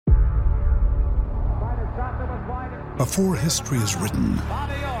Before history is written,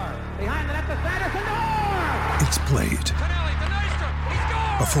 it's played.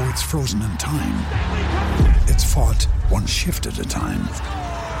 Before it's frozen in time, it's fought one shift at a time.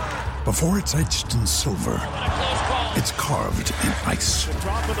 Before it's etched in silver, it's carved in ice.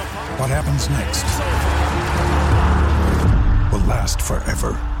 What happens next will last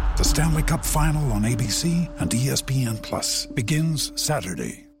forever. The Stanley Cup Final on ABC and ESPN Plus begins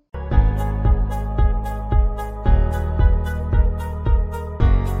Saturday.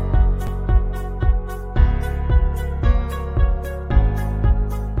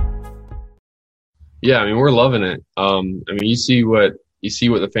 Yeah, I mean, we're loving it. I mean, you see what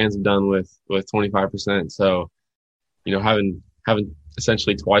the fans have done with 25%. So, you know, having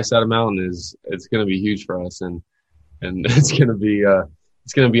essentially twice that amount it's going to be huge for us, and it's going to be a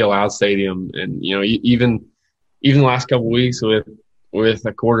loud stadium. And you know, even the last couple of weeks with a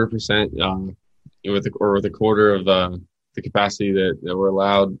 0.25%, with a quarter of the capacity that we're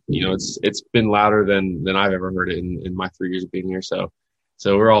allowed, you know, it's been louder than I've ever heard it in my 3 years of being here. So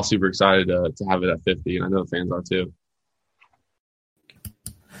we're all super excited to have it at 50, and I know the fans are too.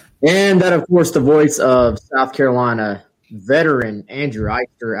 And that, of course, the voice of South Carolina veteran Andrew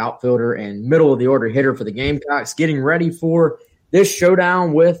Eister, outfielder and middle-of-the-order hitter for the Gamecocks, getting ready for this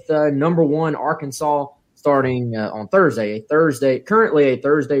showdown with number one Arkansas starting on Thursday. Currently a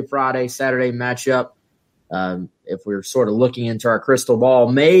Thursday, Friday, Saturday matchup. If we're sort of looking into our crystal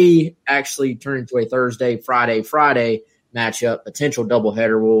ball, may actually turn into a Thursday, Friday matchup, potential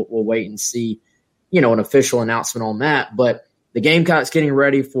doubleheader. We'll wait and see, you know, an official announcement on that. But the Gamecocks getting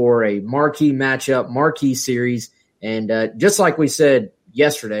ready for a marquee matchup, marquee series. And just like we said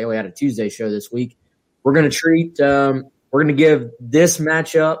yesterday, we had a Tuesday show this week. We're going to give this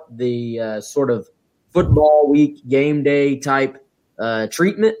matchup the sort of football week game day type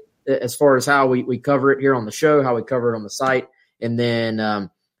treatment as far as how we cover it here on the show, how we cover it on the site. And then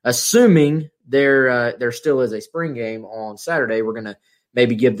assuming there still is a spring game on Saturday, we're going to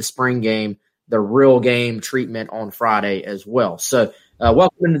maybe give the spring game the real game treatment on Friday as well. So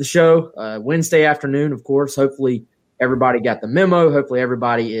welcome into the show. Wednesday afternoon, of course. Hopefully everybody got the memo. Hopefully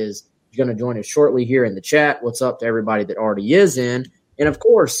everybody is going to join us shortly here in the chat. What's up to everybody that already is in? And, of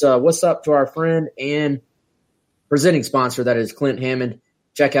course, what's up to our friend and presenting sponsor, that is Clint Hammond.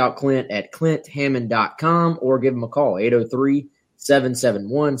 Check out Clint at clinthammond.com or give him a call,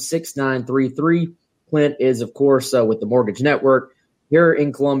 803-771-6933. Clint is, of course, with the Mortgage Network here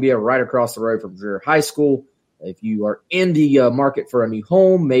in Columbia, right across the road from Dreher High School. If you are in the market for a new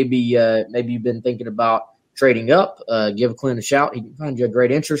home, maybe you've been thinking about trading up, give Clint a shout. He can find you a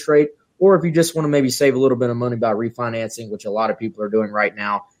great interest rate. Or if you just want to maybe save a little bit of money by refinancing, which a lot of people are doing right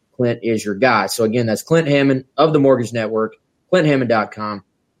now, Clint is your guy. So, again, that's Clint Hammond of the Mortgage Network, clinthammond.com,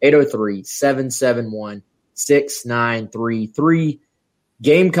 803-771-6933.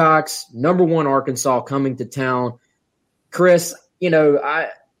 Gamecocks, number one Arkansas coming to town. Chris, you know,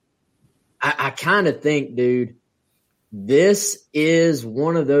 I kind of think, dude, this is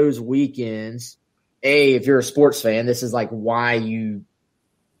one of those weekends. If you're a sports fan, this is like why you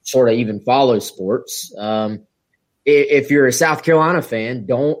sort of even follow sports. If you're a South Carolina fan,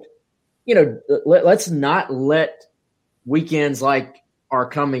 let's not let weekends like are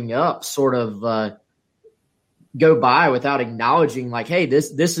coming up sort of go by without acknowledging, like, hey,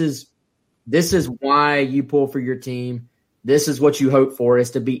 this is why you pull for your team. This is what you hope for, is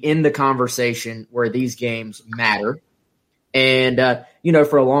to be in the conversation where these games matter. And,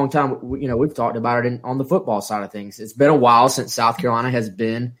 for a long time, we've talked about it on the football side of things. It's been a while since South Carolina has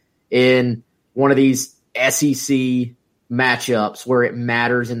been in one of these SEC matchups where it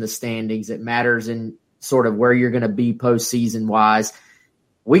matters in the standings. It matters in sort of where you're going to be postseason-wise.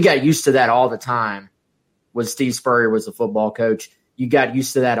 We got used to that all the time when Steve Spurrier was the football coach. You got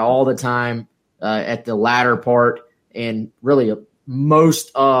used to that all the time at the latter part and really most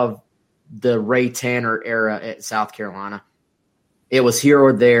of the Ray Tanner era at South Carolina. It was here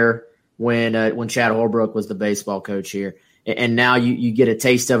or there when Chad Holbrook was the baseball coach here. And now you get a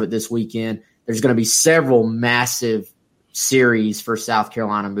taste of it this weekend. There's going to be several massive series for South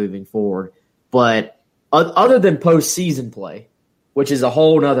Carolina moving forward. But other than postseason play, which is a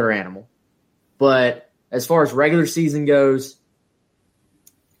whole other animal, but as far as regular season goes,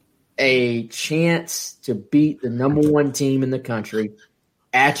 a chance to beat the number one team in the country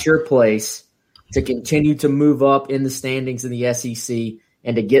at your place, to continue to move up in the standings in the SEC,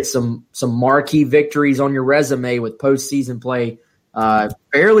 and to get some marquee victories on your resume with postseason play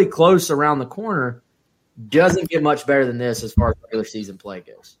fairly close around the corner, doesn't get much better than this as far as regular season play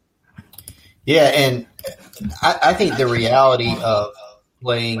goes. Yeah, and I think the reality of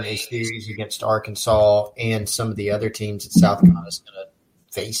playing a series against Arkansas and some of the other teams that South Carolina is going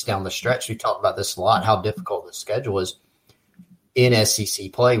to face down the stretch. We talked about this a lot, how difficult the schedule is in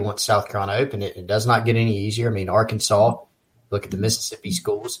SEC play once South Carolina opened it. It does not get any easier. I mean, Arkansas, look at the Mississippi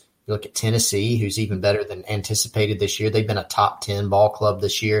schools. You look at Tennessee, who's even better than anticipated this year. They've been a top 10 ball club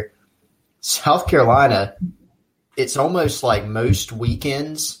this year. South Carolina, it's almost like most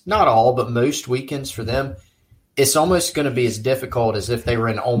weekends, not all, but most weekends for them, it's almost going to be as difficult as if they were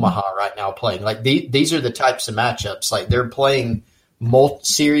in Omaha right now playing. Like these are the types of matchups. Like they're playing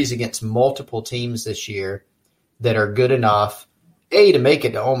series against multiple teams this year that are good enough, A, to make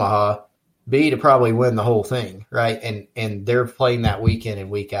it to Omaha, B, to probably win the whole thing, right? And they're playing that week in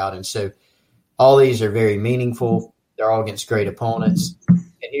and week out. And so all these are very meaningful. They're all against great opponents.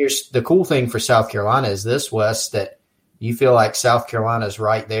 And here's the cool thing for South Carolina is this, Wes, that you feel like South Carolina is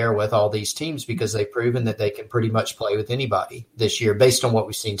right there with all these teams because they've proven that they can pretty much play with anybody this year based on what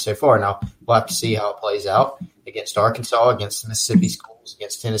we've seen so far. Now, we'll have to see how it plays out against Arkansas, against the Mississippi schools,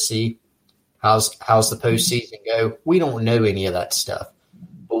 against Tennessee. How's the postseason go? We don't know any of that stuff.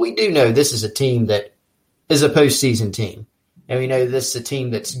 But we do know this is a team that is a postseason team. And we know this is a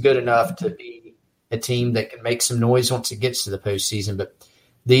team that's good enough to be a team that can make some noise once it gets to the postseason. But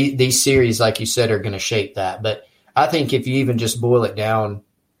these series, like you said, are going to shape that. But I think if you even just boil it down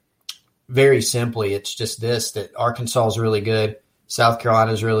very simply, it's just this, that Arkansas is really good, South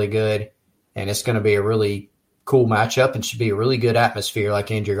Carolina is really good, and it's going to be a really cool matchup and should be a really good atmosphere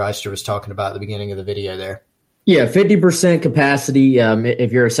like Andrew Geister was talking about at the beginning of the video there. Yeah, 50% capacity.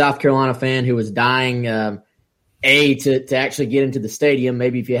 If you're a South Carolina fan who was dying, A, to actually get into the stadium,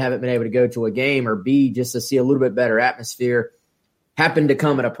 maybe if you haven't been able to go to a game, or B, just to see a little bit better atmosphere, happened to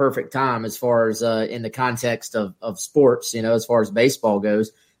come at a perfect time as far as in the context of sports, as far as baseball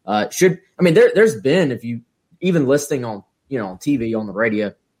goes. There's been, if you even listening on, on TV, on the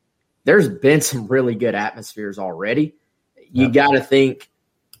radio, there's been some really good atmospheres already. You got to think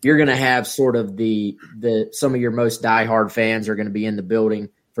you're going to have sort of the some of your most diehard fans are going to be in the building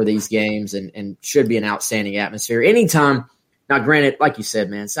for these games and should be an outstanding atmosphere. Anytime, now granted, like you said,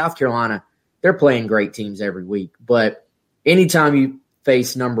 man, South Carolina, they're playing great teams every week, but anytime you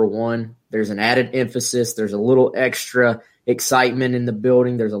face number one, there's an added emphasis. There's a little extra excitement in the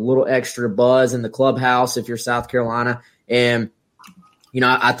building. There's a little extra buzz in the clubhouse if you're South Carolina. And,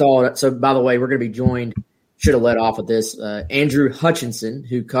 I thought – so, by the way, we're going to be joined – should have led off with this. Andrew Hutchinson,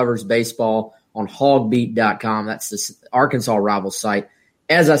 who covers baseball on hogbeat.com. That's the Arkansas rival site.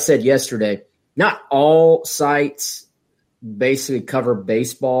 As I said yesterday, not all sites basically cover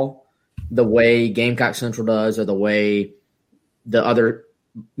baseball the way Gamecock Central does or the way the other,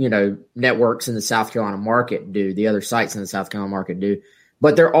 networks in the South Carolina market do, the other sites in the South Carolina market do.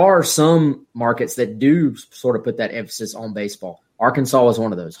 But there are some markets that do sort of put that emphasis on baseball. Arkansas is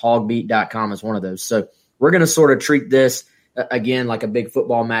one of those. Hogbeat.com is one of those. So we're going to sort of treat this, again, like a big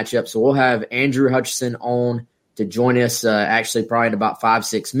football matchup. So we'll have Andrew Hutchinson on to join us actually probably in about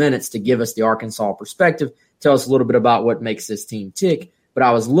 5-6 minutes to give us the Arkansas perspective, tell us a little bit about what makes this team tick. But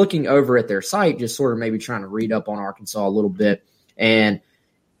I was looking over at their site, just sort of maybe trying to read up on Arkansas a little bit. And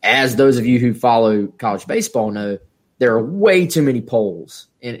as those of you who follow college baseball know, there are way too many polls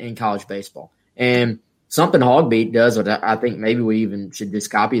in college baseball. And something Hogbeat does, which I think maybe we even should just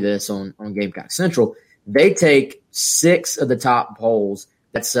copy this on Gamecock Central. They take 6 of the top polls.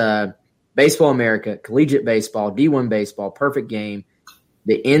 That's Baseball America, Collegiate Baseball, D1 Baseball, Perfect Game,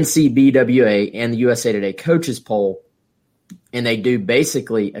 the NCBWA, and the USA Today Coaches Poll. And they do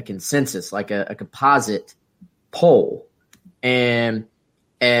basically a consensus, like a composite poll. And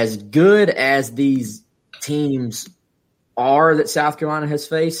as good as these teams are that South Carolina has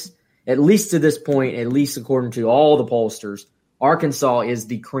faced, at least to this point, at least according to all the pollsters, Arkansas is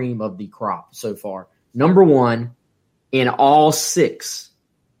the cream of the crop so far. Number one in all 6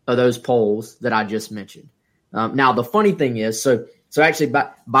 of those polls that I just mentioned. Now, the funny thing is, so actually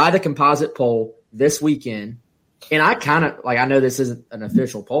by the composite poll this weekend, and I kind of like, I know this isn't an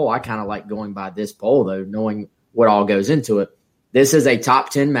official poll. I kind of like going by this poll, though, knowing what all goes into it. This is a top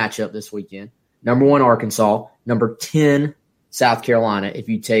 10 matchup this weekend. Number 1, Arkansas. Number 10, South Carolina, if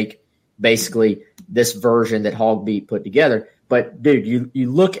you take basically this version that Hogbeat put together. But, dude,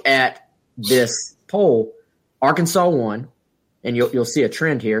 you look at this poll, Arkansas 1, and you'll see a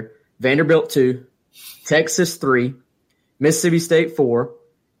trend here. Vanderbilt 2, Texas 3, Mississippi State 4,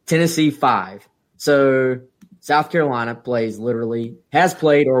 Tennessee 5. So South Carolina has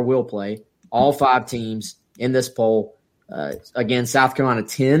played or will play all 5 teams in this poll. Again, South Carolina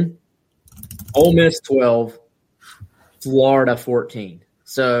 10, Ole Miss 12, Florida 14.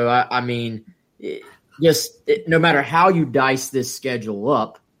 So, no matter how you dice this schedule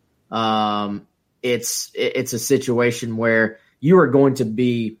up, it's a situation where you are going to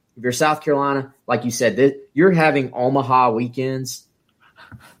be, if you're South Carolina, like you said, you're having Omaha weekends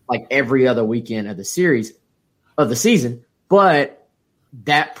like every other weekend of the season, but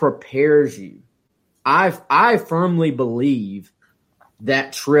that prepares you. I firmly believe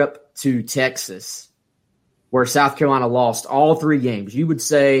that trip to Texas, where South Carolina lost all 3 games, you would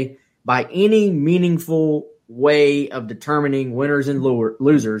say by any meaningful way of determining winners and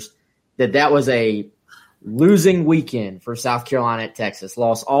losers, that was a losing weekend for South Carolina at Texas,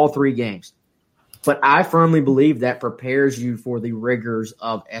 lost all 3 games. But I firmly believe that prepares you for the rigors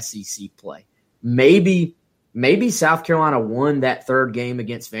of SEC play. Maybe South Carolina won that 3rd game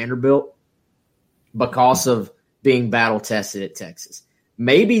against Vanderbilt because of being battle-tested at Texas.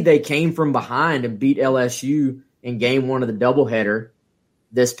 Maybe they came from behind and beat LSU in game 1 of the doubleheader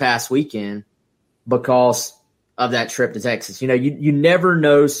this past weekend because of that trip to Texas. You never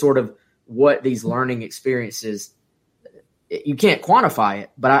know sort of what these learning experiences, you can't quantify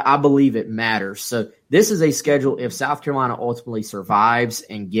it, but I believe it matters. So this is a schedule. If South Carolina ultimately survives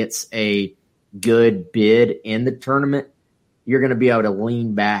and gets a good bid in the tournament, you're going to be able to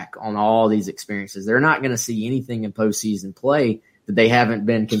lean back on all these experiences. They're not going to see anything in postseason play that they haven't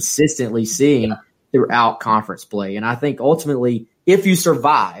been consistently seeing throughout conference play. And I think ultimately, if you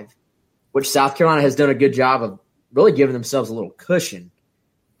survive, which South Carolina has done a good job of really giving themselves a little cushion,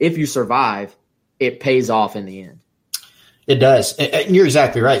 if you survive, it pays off in the end. It does. And you're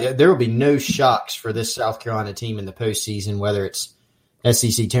exactly right. There will be no shocks for this South Carolina team in the postseason, whether it's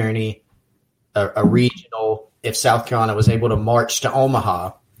SEC tourney, a regional. If South Carolina was able to march to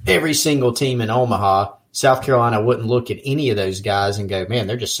Omaha, every single team in Omaha, South Carolina wouldn't look at any of those guys and go, man,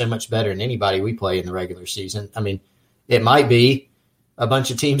 they're just so much better than anybody we play in the regular season. I mean, it might be a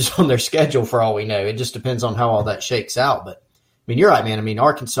bunch of teams on their schedule for all we know. It just depends on how all that shakes out. But, I mean, you're right, man. I mean,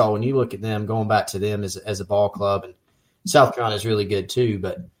 Arkansas, when you look at them, going back to them as a ball club, and South Carolina is really good too,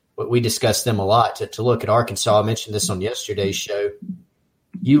 but we discussed them a lot. To look at Arkansas, I mentioned this on yesterday's show.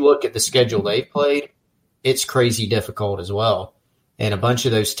 You look at the schedule they've played, it's crazy difficult as well. And a bunch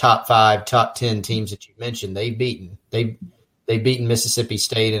of those top 5, top 10 teams that you mentioned, they've beaten. They've beaten Mississippi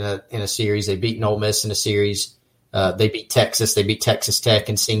State in a series. They've beaten Ole Miss in a series. They beat Texas. They beat Texas Tech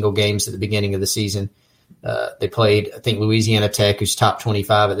in single games at the beginning of the season. They played, I think, Louisiana Tech, who's top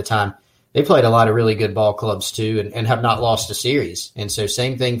 25 at the time. They played a lot of really good ball clubs too, and have not lost a series. And so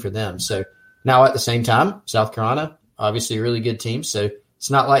same thing for them. So now at the same time, South Carolina, obviously a really good team. So it's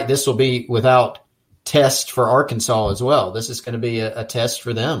not like this will be without test for Arkansas as well. This is going to be a test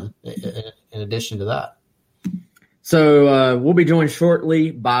for them in addition to that. So we'll be joined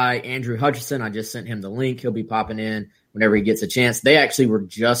shortly by Andrew Hutchinson. I just sent him the link. He'll be popping in whenever he gets a chance. They actually were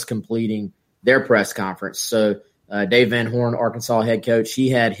just completing their press conference. So Dave Van Horn, Arkansas head coach, he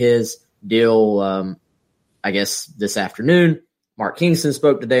had his deal, I guess, this afternoon. Mark Kingston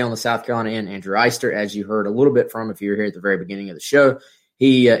spoke today on the South Carolina end. Andrew Eister, as you heard a little bit from if you were here at the very beginning of the show,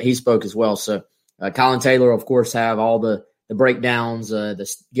 he spoke as well. So Colin Taylor, of course, have all the breakdowns, the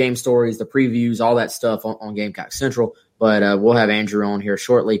game stories, the previews, all that stuff on Gamecock Central. But we'll have Andrew on here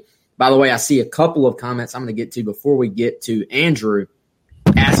shortly. By the way, I see a couple of comments I'm going to get to before we get to Andrew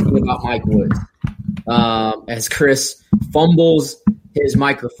asking about Mike Woods. As Chris fumbles his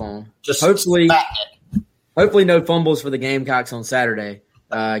microphone. Just hopefully no fumbles for the Gamecocks on Saturday.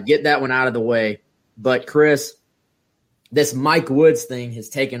 Get that one out of the way. But Chris, this Mike Woods thing has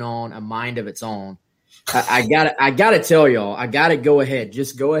taken on a mind of its own. I gotta tell y'all, I gotta go ahead.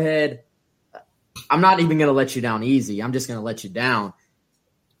 Just go ahead. I'm not even gonna let you down easy. I'm just gonna let you down.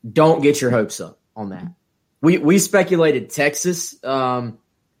 Don't get your hopes up on that. We speculated Texas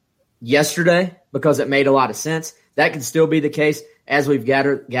yesterday because it made a lot of sense. That could still be the case as we've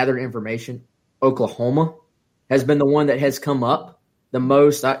gathered information. Oklahoma has been the one that has come up the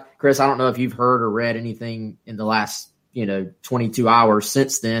most. Chris, I don't know if you've heard or read anything in the last 22 hours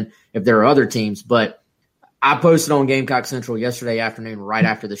since then, if there are other teams, but I posted on Gamecock Central yesterday afternoon right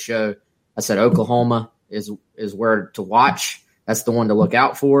after the show. I said Oklahoma is where to watch. That's the one to look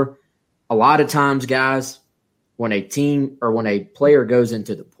out for. A lot of times, guys, when a team or when a player goes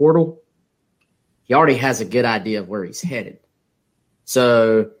into the portal, he already has a good idea of where he's headed.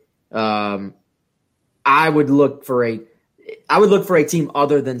 So I would look for a team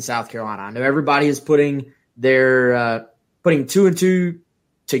other than South Carolina. I know everybody is putting 2 and 2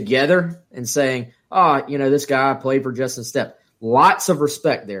 together and saying, this guy played for Justin Stepp. Lots of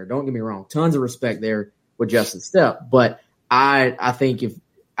respect there. Don't get me wrong. Tons of respect there with Justin Stepp. But I think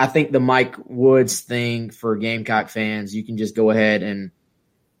the Mike Woods thing for Gamecock fans, you can just go ahead and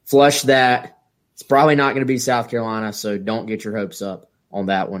flush that, It's probably not going to be South Carolina, so don't get your hopes up on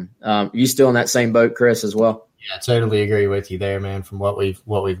that one. You still in that same boat, Chris, as well? Yeah, I totally agree with you there, man, from what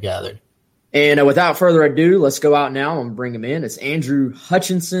we've gathered. And without further ado, let's go out now and bring him in. It's Andrew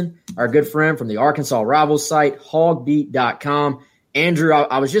Hutchinson, our good friend from the Arkansas Rivals site, hogbeat.com. Andrew,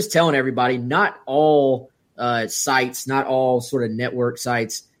 I was just telling everybody, not all sites, not all sort of network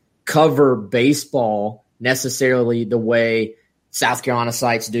sites cover baseball necessarily the way South Carolina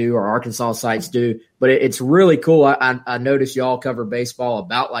sites do or Arkansas sites do, but it's really cool. I noticed y'all cover baseball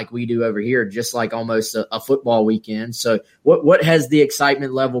about like we do over here, just like almost a football weekend. So what has the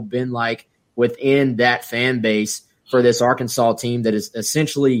excitement level been like within that fan base for this Arkansas team that is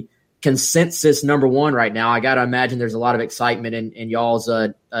essentially consensus number one right now? I got to imagine there's a lot of excitement in y'all's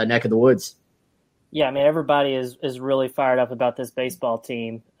neck of the woods. Yeah, I mean, everybody is really fired up about this baseball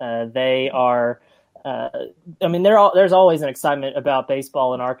team. They are there's always an excitement about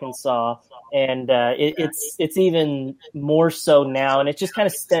baseball in Arkansas, and it's even more so now, and it's just kind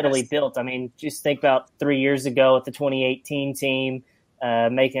of steadily built. I mean, just think about 3 years ago with the 2018 team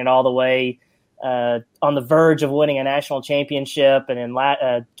making it all the way on the verge of winning a national championship, and in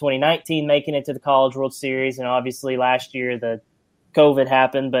 2019 making it to the College World Series, and obviously last year the COVID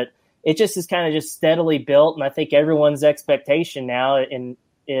happened, but it just is kind of just steadily built, and I think everyone's expectation now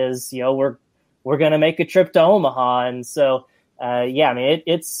is, we're going to make a trip to Omaha. And so, I mean,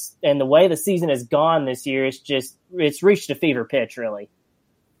 it's and the way the season has gone this year, it's reached a fever pitch, really.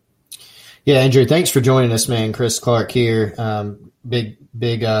 Yeah, Andrew, thanks for joining us, man. Chris Clark here. Big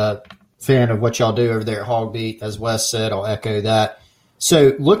fan of what y'all do over there at Hogbeat. As Wes said, I'll echo that.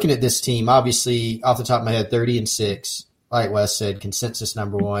 So looking at this team, obviously off the top of my head, 30-6, like Wes said, consensus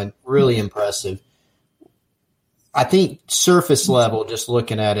number one, really impressive. I think surface level, just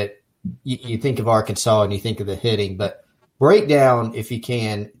looking at it, you think of Arkansas and you think of the hitting, but break down, if you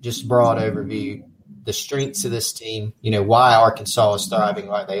can, just broad overview, the strengths of this team, why Arkansas is thriving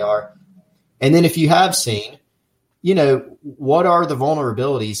like they are. And then if you have seen, what are the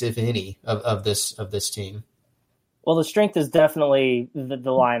vulnerabilities, if any, of this team? Well, the strength is definitely the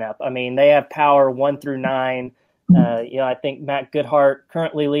lineup. I mean, they have power 1 through 9. I think Matt Goodhart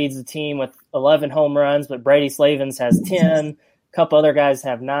currently leads the team with 11 home runs, but Brady Slavens has 10. A couple other guys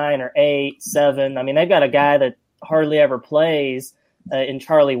have 9 or 8, 7. I mean, they've got a guy that hardly ever plays in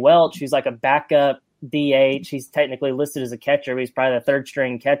Charlie Welch, who's like a backup DH. He's technically listed as a catcher, but he's probably the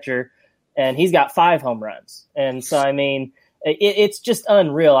third-string catcher, and he's got 5 home runs. And so, I mean, it's just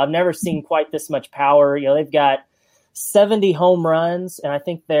unreal. I've never seen quite this much power. They've got 70 home runs, and I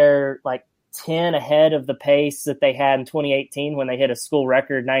think they're like 10 ahead of the pace that they had in 2018 when they hit a school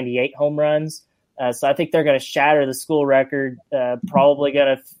record 98 home runs. So I think they're going to shatter the school record, probably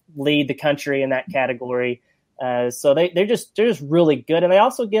going to lead the country in that category. So they're just really good. And they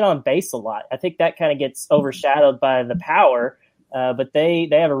also get on base a lot. I think that kind of gets overshadowed by the power, but they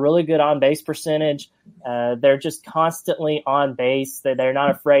have a really good on base percentage. They're just constantly on base. They're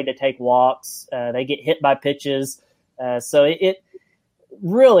not afraid to take walks. They get hit by pitches. So it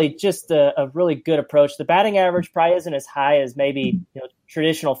really just a really good approach. The batting average probably isn't as high as maybe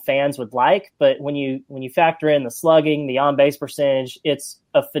traditional fans would like, but when you factor in the slugging, the on-base percentage, it's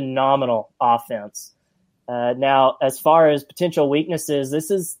a phenomenal offense. Now, as far as potential weaknesses,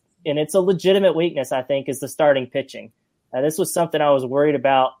 it's a legitimate weakness, I think, is the starting pitching. This was something I was worried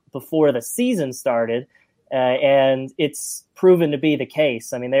about before the season started, and it's proven to be the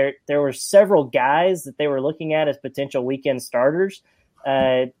case. I mean, there were several guys that they were looking at as potential weekend starters,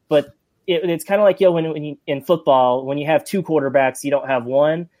 but it's kind of like, when you, in football, when you have 2 quarterbacks, you don't have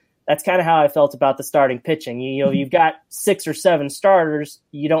one. That's kind of how I felt about the starting pitching. You've got 6 or 7 starters.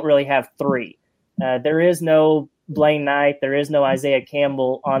 You don't really have 3. There is no Blaine Knight. There is no Isaiah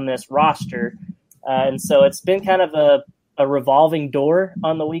Campbell on this roster. And so it's been kind of a revolving door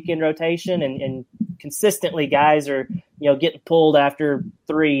on the weekend rotation, and consistently guys are, getting pulled after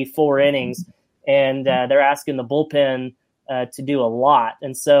 3-4 innings, and they're asking the bullpen to do a lot.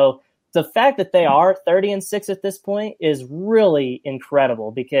 And so the fact that they are 30-6 at this point is really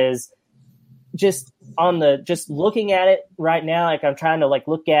incredible, because just looking at it right now, like I'm trying to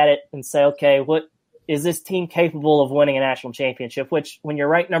look at it and say, okay, what is this team capable of winning a national championship? Which, when you're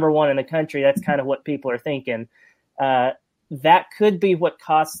ranked number 1 in the country, that's kind of what people are thinking. That could be what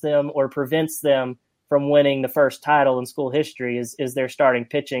costs them or prevents them from winning the first title in school history is their starting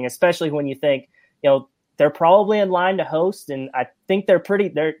pitching, especially when you think, they're probably in line to host, and I think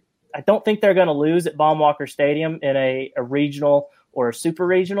I don't think they're going to lose at Baum-Walker Stadium in a regional or a super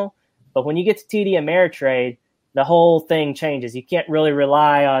regional. But when you get to TD Ameritrade, the whole thing changes. You can't really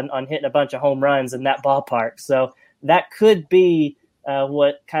rely on hitting a bunch of home runs in that ballpark. So that could be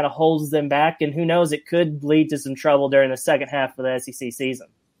what kind of holds them back. And who knows, it could lead to some trouble during the second half of the SEC season.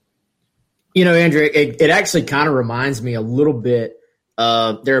 You know, Andrew, it actually kind of reminds me a little bit.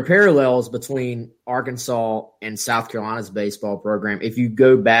 There are parallels between Arkansas and South Carolina's baseball program. If you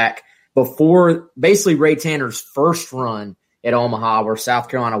go back before basically Ray Tanner's first run at Omaha, where South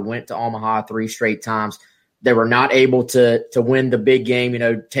Carolina went to Omaha 3 straight times, they were not able to win the big game,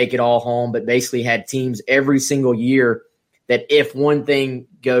 take it all home, but basically had teams every single year that if one thing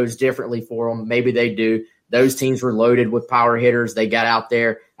goes differently for them, maybe they do. Those teams were loaded with power hitters. They got out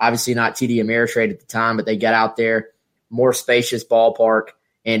there, obviously not TD Ameritrade at the time, but they got out there, more spacious ballpark,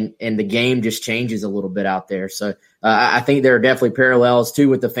 and the game just changes a little bit out there. So I think there are definitely parallels, too,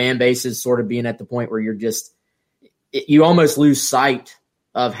 with the fan bases sort of being at the point where you almost lose sight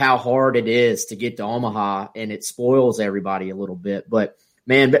of how hard it is to get to Omaha, and it spoils everybody a little bit. But,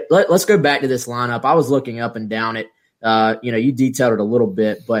 man, let's go back to this lineup. I was looking up and down it. You detailed it a little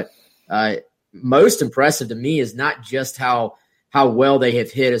bit, but most impressive to me is not just how well they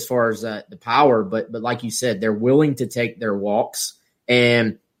have hit as far as the power, but like you said, they're willing to take their walks.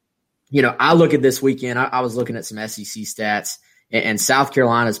 And, I look at this weekend, I was looking at some SEC stats, and South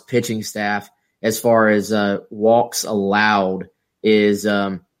Carolina's pitching staff, as far as walks allowed, is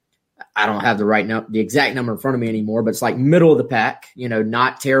I don't have the exact number in front of me anymore, but it's like middle of the pack,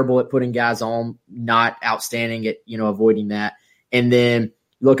 not terrible at putting guys on, not outstanding at, avoiding that. And then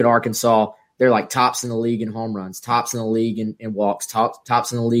look at Arkansas. They're like tops in the league in home runs, tops in the league in walks,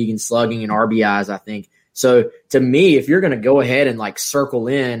 tops in the league in slugging and RBIs, I think. So to me, if you're going to go ahead and like circle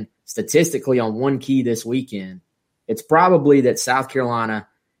in statistically on one key this weekend, it's probably that South Carolina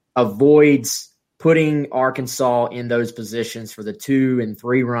avoids putting Arkansas in those positions for the 2 and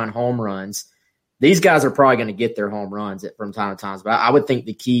 3 run home runs. These guys are probably going to get their home runs from time to time, but I would think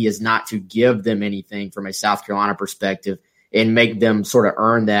the key is not to give them anything from a South Carolina perspective and make them sort of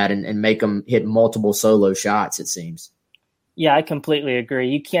earn that and make them hit multiple solo shots, it seems. Yeah, I completely agree.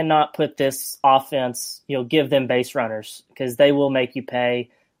 You cannot put this offense, give them base runners because they will make you pay.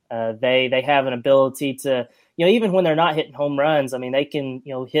 They have an ability to, even when they're not hitting home runs, I mean, they can,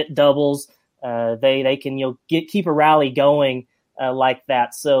 hit doubles. They can keep a rally going like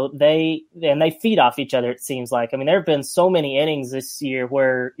that. So they feed off each other, it seems like. I mean, there have been so many innings this year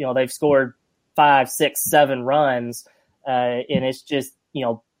where they've scored 5, 6, 7 runs, and it's just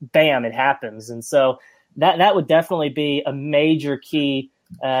bam, it happens. And so that would definitely be a major key.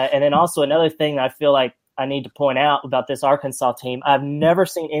 And then also another thing that I feel like I need to point out about this Arkansas team, I've never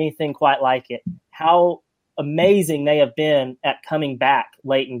seen anything quite like it. How amazing they have been at coming back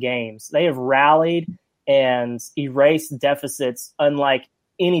late in games. They have rallied and erased deficits unlike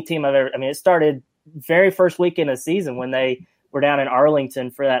any team I've ever. I mean, it started very first weekend of the season when they were down in Arlington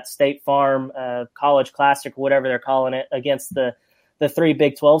for that State Farm College Classic, whatever they're calling it, against the 3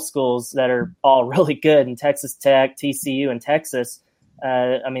 Big 12 schools that are all really good in Texas Tech, TCU, and Texas.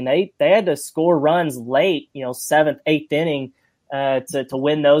 I mean, they had to score runs late, 7th, 8th inning to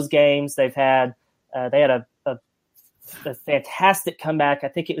win those games. They had a fantastic comeback. I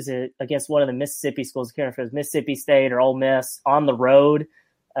think it was against one of the Mississippi schools. I can't remember if it was Mississippi State or Ole Miss on the road.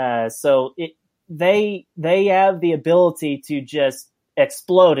 So they have the ability to just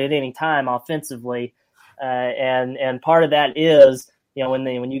explode at any time offensively, and part of that is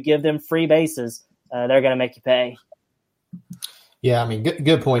when you give them free bases, they're going to make you pay. Yeah, I mean,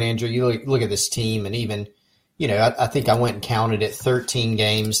 good point, Andrew. You look at this team, and even I think I went and counted it. 13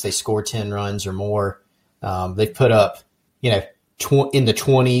 games, they score 10 runs or more. They've put up, in the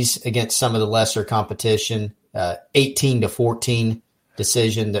 20s against some of the lesser competition, 18-14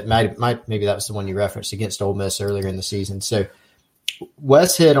 decision that maybe that was the one you referenced against Ole Miss earlier in the season. So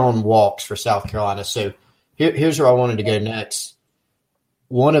Wes hit on walks for South Carolina. So here's where I wanted to go next.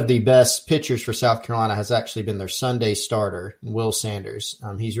 One of the best pitchers for South Carolina has actually been their Sunday starter, Will Sanders.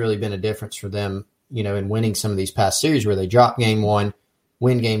 He's really been a difference for them, in winning some of these past series where they drop game 1,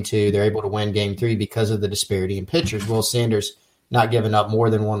 win game 2. They're able to win game 3 because of the disparity in pitchers. Will Sanders not giving up more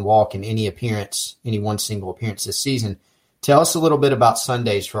than 1 walk in any one single appearance this season. Tell us a little bit about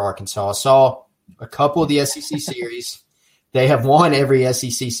Sundays for Arkansas. I saw a couple of the SEC series. They have won every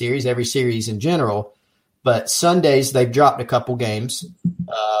SEC series, every series in general. But Sundays, they've dropped a couple games.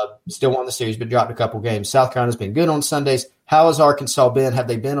 Still won the series, but dropped a couple games. South Carolina's been good on Sundays. How has Arkansas been? Have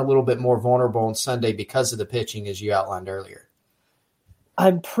they been a little bit more vulnerable on Sunday because of the pitching, as you outlined earlier?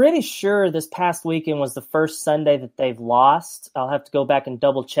 I'm pretty sure this past weekend was the first Sunday that they've lost. I'll have to go back and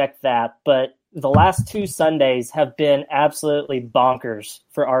double check that. But the last 2 Sundays have been absolutely bonkers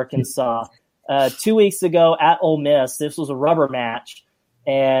for Arkansas. 2 weeks ago at Ole Miss, this was a rubber match.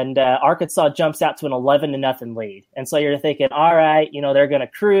 and Arkansas jumps out to an 11-0 lead. And so you're thinking, all right, they're going to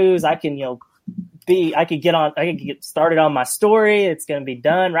cruise. I can, I could get started on my story. It's going to be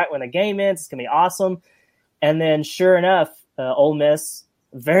done right when the game ends. It's going to be awesome. And then sure enough, Ole Miss,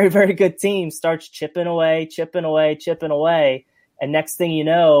 very, very good team, starts chipping away. And next thing you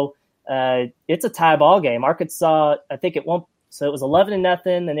know, it's a tie ball game. Arkansas, I think it was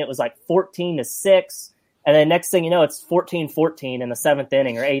 11-0, and it was like 14-6. And then next thing you know, it's 14-14 in the 7th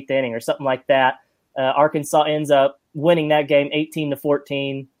inning or 8th inning or something like that. Arkansas ends up winning that game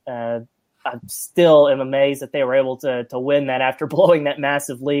 18-14. I still am amazed that they were able to win that after blowing that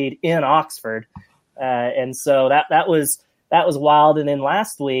massive lead in Oxford. And so that was wild. And then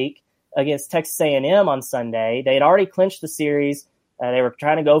last week against Texas A&M on Sunday, they had already clinched the series. They were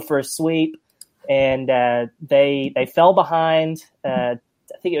trying to go for a sweep, and they fell behind.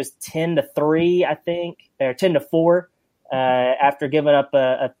 I think it was 10-3, or 10-4, after giving up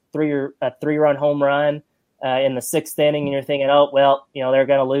a 3-run home run in the 6th inning. And you're thinking, oh, well, they're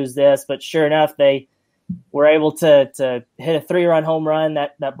going to lose this. But sure enough, they were able to hit a 3-run home run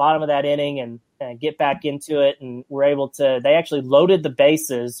that bottom of that inning and get back into it. And were able to – they actually loaded the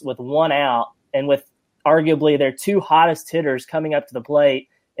bases with 1 out, and with arguably their 2 hottest hitters coming up to the plate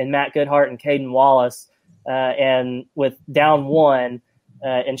in Matt Goodhart and Caden Wallace, and with down 1 –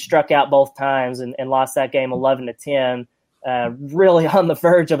 and struck out both times and lost that game 11-10, really on the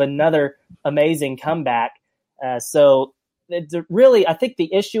verge of another amazing comeback. So really, I think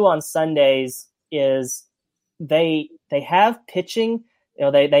the issue on Sundays is they have pitching.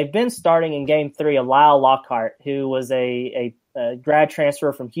 They've been starting in Game 3 a Lyle Lockhart, who was a grad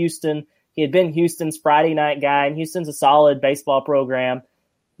transfer from Houston. He had been Houston's Friday night guy, and Houston's a solid baseball program.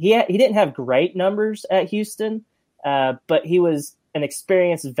 He didn't have great numbers at Houston, but he was an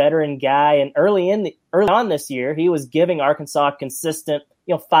experienced veteran guy, and early on this year, he was giving Arkansas consistent,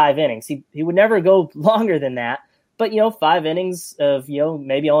 5 innings. He would never go longer than that, but 5 innings of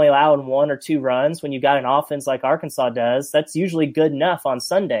maybe only allowing 1 or 2 runs when you got an offense like Arkansas does, that's usually good enough on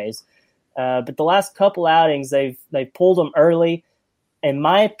Sundays. But the last couple outings, they've pulled them early. In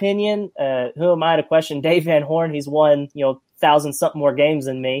my opinion, who am I to question Dave Van Horn? He's won 1,000-something more games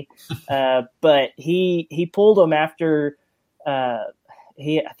than me, but he pulled them after. I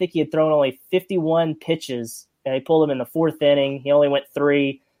think he had thrown only 51 pitches. He pulled him in the 4th inning. He only went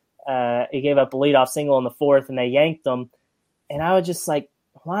 3. He gave up a leadoff single in the 4th, and they yanked him. And I was just like,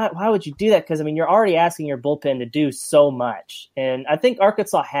 why would you do that? Because, you're already asking your bullpen to do so much. And I think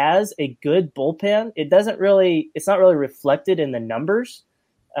Arkansas has a good bullpen. It's not really reflected in the numbers.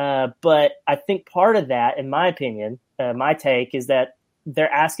 But I think part of that, in my opinion, my take is that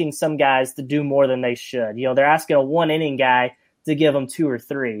they're asking some guys to do more than they should. They're asking a 1-inning guy to give them 2 or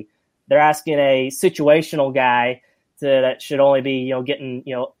 3. They're asking a situational guy that should only be, getting,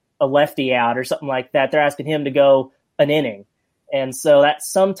 a lefty out or something like that. They're asking him to go an inning. And so that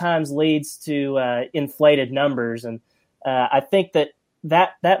sometimes leads to inflated numbers. And I think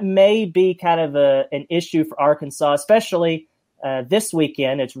that may be kind of an issue for Arkansas, especially this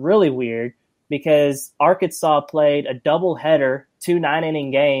weekend. It's really weird because Arkansas played a doubleheader, 2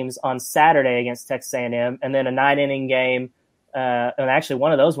 9-inning games on Saturday against Texas A&M, and then a 9-inning game. And actually,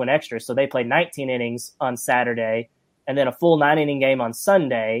 one of those went extra, so they played 19 innings on Saturday, and then a full 9-inning game on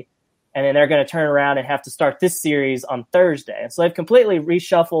Sunday, and then they're going to turn around and have to start this series on Thursday. So they've completely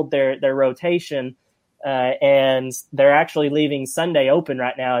reshuffled their rotation, and they're actually leaving Sunday open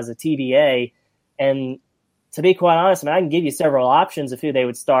right now as a TBA. And to be quite honest, I can give you several options of who they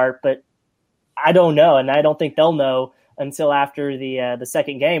would start, but I don't know, and I don't think they'll know until after the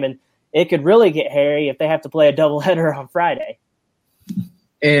second game. And it could really get hairy if they have to play a doubleheader on Friday.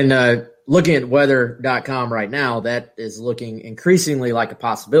 And looking at weather.com right now, that is looking increasingly like a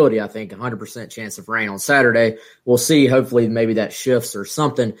possibility. I think 100% chance of rain on Saturday. We'll see. Hopefully maybe that shifts or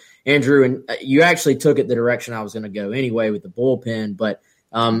something. Andrew, and you actually took it the direction I was going to go anyway with the bullpen, but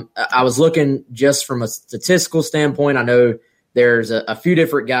I was looking just from a statistical standpoint. I know there's a few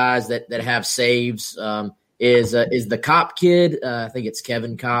different guys that have saves. Is the Kopp kid? I think it's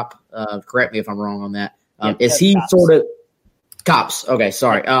Kevin Kopp. Correct me if I'm wrong on that. Is he Kopps. Sort of Kopps? Okay,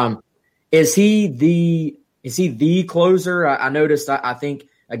 sorry. Is he the closer? I noticed. I think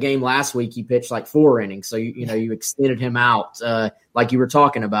a game last week he pitched like 4 innings, so you extended him out like you were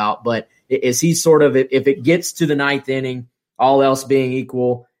talking about. But is he sort of, if it gets to the 9th inning, all else being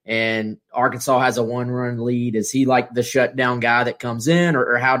equal, and Arkansas has a 1-run lead, is he like the shutdown guy that comes in,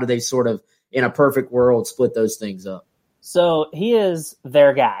 or how do they sort of, in a perfect world, split those things up? So he is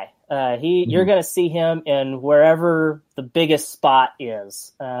their guy. You're going to see him in wherever the biggest spot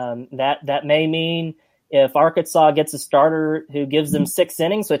is. That may mean if Arkansas gets a starter who gives them 6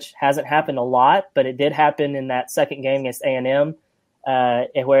 innings, which hasn't happened a lot, but it did happen in that second game against A&M,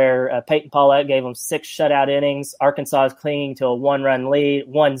 where Peyton Paulette gave them 6 shutout innings. Arkansas is clinging to a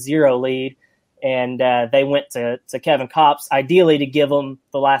 1-0 lead, and they went to Kevin Kopps, ideally to give him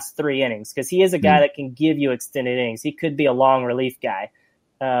the last 3 innings, because he is a guy that can give you extended innings. He could be a long relief guy.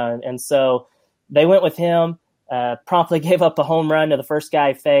 And so they went with him, promptly gave up a home run to the first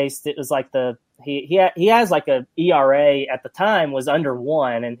guy he faced. It was like he has like a ERA at the time was under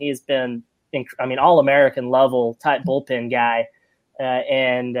 1, and he's been, All-American level type bullpen guy.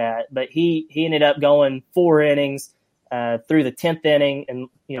 But he ended up going 4 innings through the 10th inning, and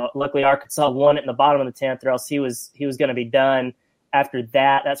luckily Arkansas won it in the bottom of the 10th, or else he was going to be done after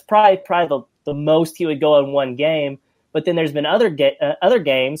that. That's probably the most he would go in one game. But then there's been other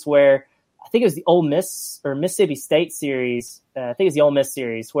games where I think it was the Ole Miss or Mississippi State series. I think it was the Ole Miss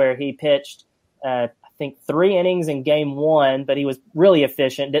series where he pitched, I think 3 innings in game 1, but he was really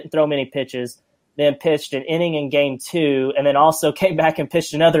efficient, didn't throw many pitches, then pitched an inning in game 2, and then also came back and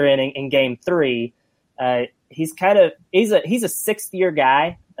pitched another inning in game 3. He's a 6th-year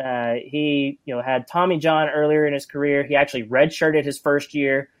guy. He had Tommy John earlier in his career. He actually redshirted his first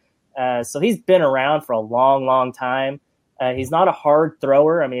year. So he's been around for a long, long time. He's not a hard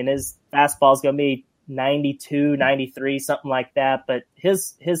thrower. I mean, his fastball is going to be 92, 93, something like that. But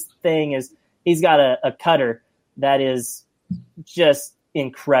his thing is he's got a cutter that is just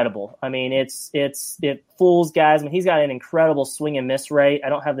incredible. I mean, it fools guys. I mean, he's got an incredible swing and miss rate. I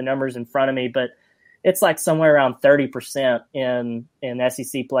don't have the numbers in front of me, but it's like somewhere around 30% in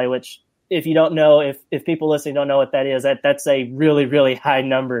SEC play, which if you don't know, if people listening don't know what that is, that's a really, really high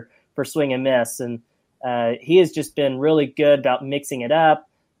number for swing and miss. And he has just been really good about mixing it up.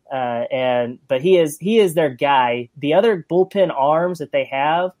 But he is their guy. The other bullpen arms that they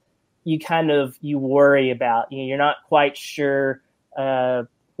have, you worry about. You're not quite sure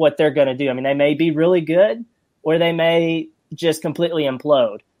what they're going to do. I mean, they may be really good, or they may just completely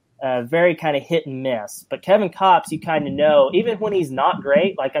implode. Very kind of hit and miss. But Kevin Kopps, you kind of know, even when he's not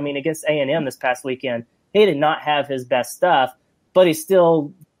great, against A&M this past weekend, he did not have his best stuff, but he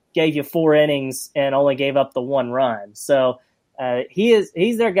still gave you 4 innings and only gave up the 1 run. So he's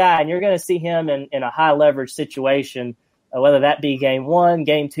their guy, and you're going to see him in a high leverage situation, whether that be game 1,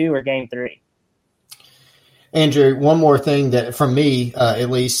 game 2, or game 3. Andrew, one more thing that from me, at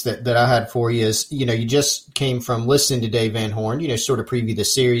least that I had for you is, you just came from listening to Dave Van Horn, sort of preview the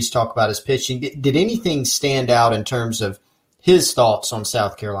series, talk about his pitching. Did anything stand out in terms of his thoughts on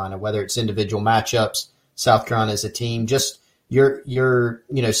South Carolina, whether it's individual matchups, South Carolina as a team, just your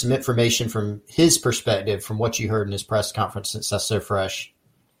some information from his perspective from what you heard in his press conference since that's so fresh?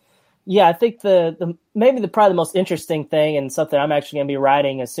 Yeah, I think the maybe probably the most interesting thing, and something I'm actually going to be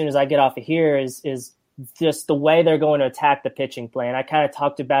writing as soon as I get off of here, is just the way they're going to attack the pitching plan. I kind of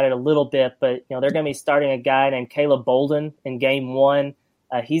talked about it a little bit, but they're going to be starting a guy named Caleb Bolden in game 1.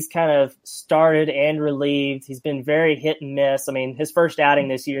 He's kind of started and relieved. He's been very hit and miss. I mean, his first outing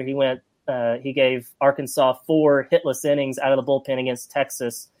this year, he gave Arkansas 4 hitless innings out of the bullpen against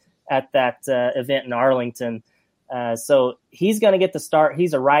Texas at that event in Arlington. So he's going to get the start.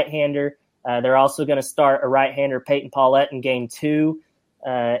 He's a right-hander. They're also going to start a right-hander, Peyton Paulette, in game 2.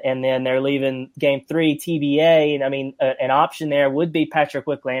 And then they're leaving game 3 TBA. And I mean, an option there would be Patrick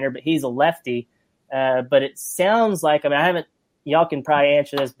Wicklander, but he's a lefty. But it sounds like, y'all can probably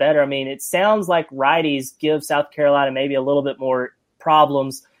answer this better. I mean, it sounds like righties give South Carolina maybe a little bit more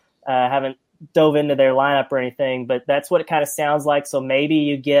problems. Haven't dove into their lineup or anything, but that's what it kind of sounds like. So maybe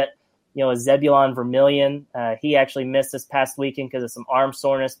you get, a Zebulon Vermillion. He actually missed this past weekend because of some arm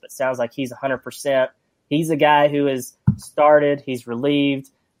soreness, but sounds like he's 100%. He's a guy who has started. He's relieved.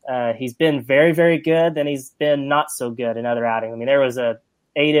 He's been very, very good. Then he's been not so good in other outings. I mean, there was 8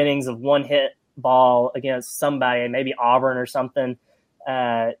 innings of 1 hit ball against somebody, maybe Auburn or something,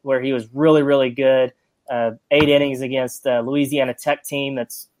 where he was really, really good. 8 innings against the Louisiana Tech team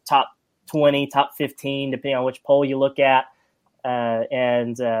that's top 20, top 15, depending on which poll you look at. But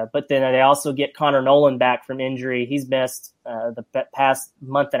then they also get Connor Nolan back from injury. He's missed the past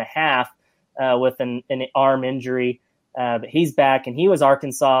month and a half with an arm injury. But he's back, and he was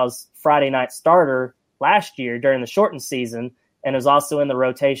Arkansas's Friday night starter last year during the shortened season, and was also in the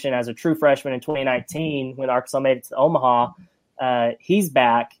rotation as a true freshman in 2019 when Arkansas made it to Omaha. He's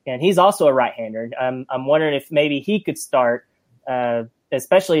back, and he's also a right-hander. I'm wondering if maybe he could start,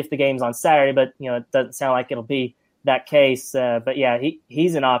 especially if the game's on Saturday, but it doesn't sound like it'll be that case. But yeah,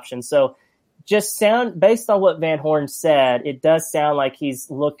 he's an option. So just based on what Van Horn said, it does sound like he's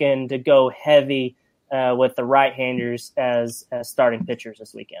looking to go heavy with the right-handers as starting pitchers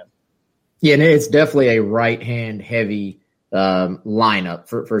this weekend. Yeah, and it's definitely a right-hand heavy lineup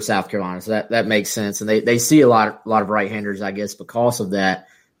for South Carolina. So that makes sense. And they see a lot of right-handers, I guess, because of that.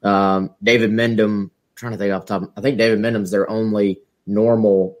 David Mendham, I'm trying to think off the top, I think David Mendham's their only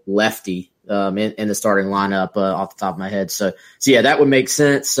normal lefty in the starting lineup off the top of my head. So yeah, that would make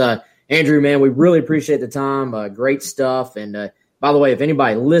sense. Andrew, man, we really appreciate the time. Great stuff. And by the way, if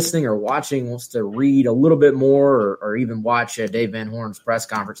anybody listening or watching wants to read a little bit more or even watch Dave Van Horn's press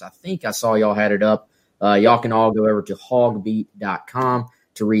conference, I think I saw y'all had it up. Y'all can all go over to hogbeat.com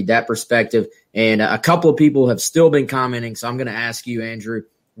to read that perspective. And a couple of people have still been commenting, so I'm going to ask you, Andrew,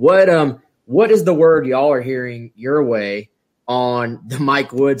 what is the word y'all are hearing your way on the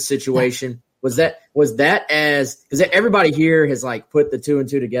Mike Woods situation? Was that as – because everybody here has, like, put the 2 and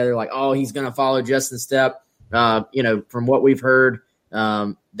 2 together, like, oh, he's going to follow Justin Stepp. From what we've heard,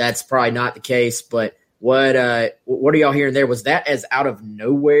 that's probably not the case. But what are y'all hearing there? Was that as out of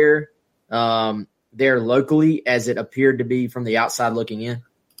nowhere there locally as it appeared to be from the outside looking in?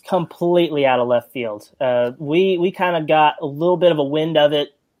 Completely out of left field. We kind of got a little bit of a wind of it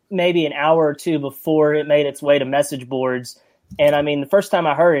maybe an hour or two before it made its way to message boards. And, I mean, the first time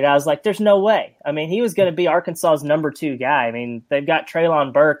I heard it, I was like, there's no way. I mean, he was going to be Arkansas's number 2 guy. I mean, they've got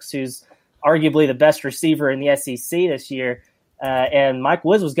Treylon Burks, who's arguably the best receiver in the SEC this year. And Mike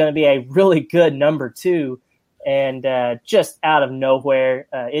Woods was going to be a really good number 2. And just out of nowhere,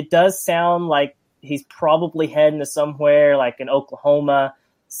 it does sound like he's probably heading to somewhere like in Oklahoma,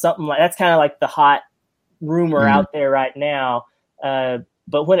 something like that's kind of like the hot rumor out there right now.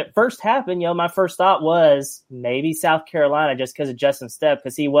 But when it first happened, my first thought was maybe South Carolina just because of Justin Stepp,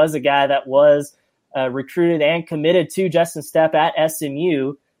 because he was a guy that was recruited and committed to Justin Stepp at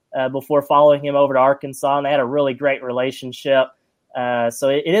SMU before following him over to Arkansas, and they had a really great relationship. So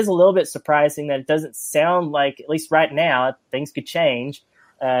it is a little bit surprising that it doesn't sound like, at least right now, things could change,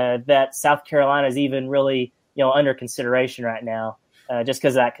 that South Carolina is even really under consideration right now just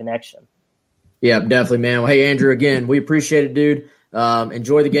because of that connection. Yeah, definitely, man. Well, hey, Andrew, again, we appreciate it, dude.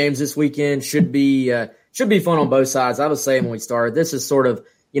 Enjoy the games this weekend. Should be fun on both sides. I was saying when we started, this is sort of,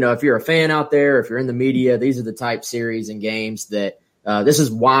 if you're a fan out there, if you're in the media, these are the type series and games that this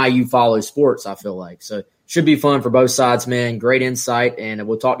is why you follow sports, I feel like. So should be fun for both sides, man. Great insight, and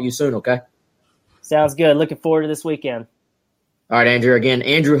we'll talk to you soon, okay? Sounds good. Looking forward to this weekend. All right, Andrew. Again,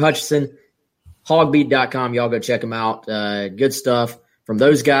 Andrew Hutchison, hogbeat.com. Y'all go check him out. Good stuff from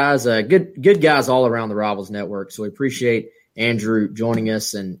those guys. Good guys all around the Rivals Network. So we appreciate Andrew joining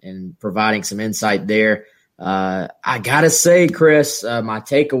us and providing some insight there. I got to say, Chris, my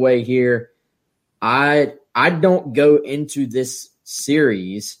takeaway here, I don't go into this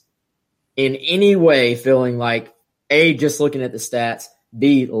series in any way feeling like, A, just looking at the stats,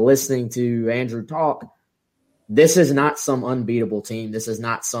 B, listening to Andrew talk, this is not some unbeatable team. This is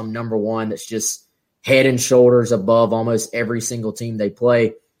not some number 1 that's just head and shoulders above almost every single team they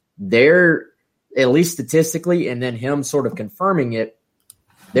play. They're, at least statistically, and then him sort of confirming it,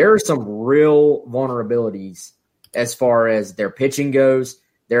 there are some real vulnerabilities as far as their pitching goes.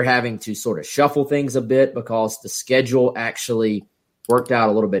 They're having to sort of shuffle things a bit because the schedule actually worked out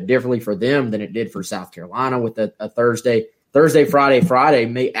a little bit differently for them than it did for South Carolina with a Thursday, Friday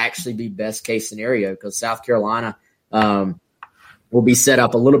may actually be best case scenario because South Carolina will be set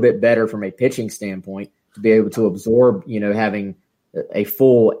up a little bit better from a pitching standpoint to be able to absorb, having a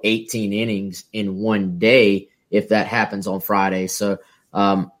full 18 innings in one day if that happens on Friday. So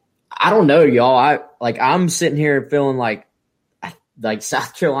I don't know, y'all. I'm sitting here feeling like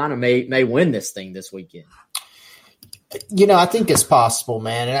South Carolina may win this thing this weekend. I think it's possible,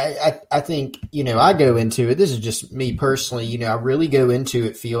 man. And I think, I go into it. This is just me personally. I really go into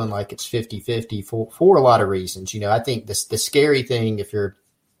it feeling like it's 50-50 for a lot of reasons. I think the scary thing, if you're a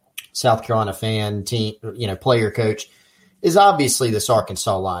South Carolina fan, team, player, coach, is obviously this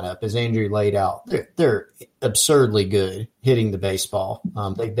Arkansas lineup, as Andrew laid out. They're absurdly good hitting the baseball.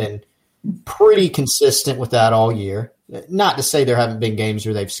 They've been pretty consistent with that all year. Not to say there haven't been games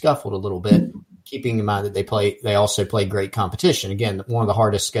where they've scuffled a little bit, keeping in mind that they also play great competition. Again, one of the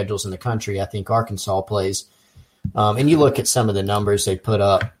hardest schedules in the country, I think Arkansas plays. And you look at some of the numbers they put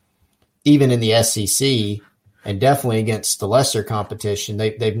up, even in the SEC, and definitely against the lesser competition,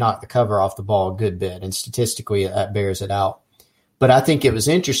 they've knocked the cover off the ball a good bit, and statistically that bears it out. But I think it was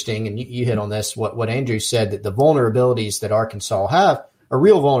interesting, and you hit on this, what Andrew said, that the vulnerabilities that Arkansas have are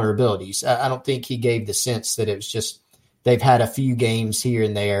real vulnerabilities. I don't think he gave the sense that it was just they've had a few games here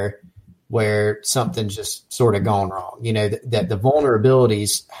and there where something's just sort of gone wrong. That the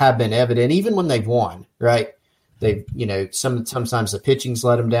vulnerabilities have been evident even when they've won, right? They've, sometimes the pitching's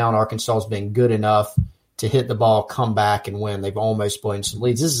let them down. Arkansas has been good enough to hit the ball, come back, and win. They've almost blown some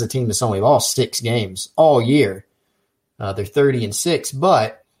leads. This is a team that's only lost 6 games all year. They're 30-6,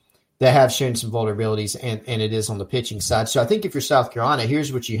 but they have shown some vulnerabilities, and it is on the pitching side. So I think if you're South Carolina,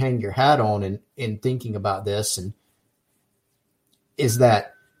 here's what you hang your hat on in thinking about this, and is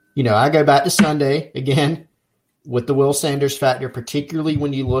that, I go back to Sunday again with the Will Sanders factor, particularly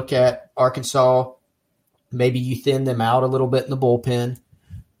when you look at Arkansas. Maybe you thin them out a little bit in the bullpen.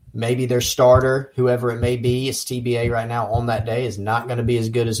 Maybe their starter, whoever it may be, is TBA right now on that day, is not going to be as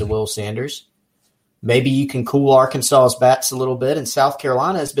good as a Will Sanders. Maybe you can cool Arkansas's bats a little bit. And South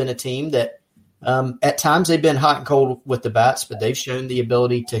Carolina has been a team that at times they've been hot and cold with the bats, but they've shown the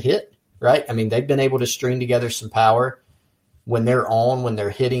ability to hit, right? I mean, they've been able to string together some power when they're on, when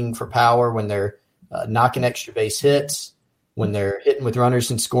they're hitting for power, when they're knocking extra base hits, when they're hitting with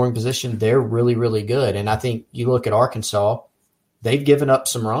runners in scoring position. They're really, really good. And I think you look at Arkansas, they've given up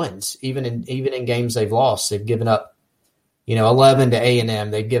some runs, even in games they've lost. They've given up, 11 to A&M.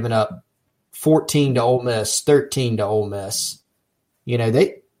 They've given up 14 to Ole Miss, 13 to Ole Miss.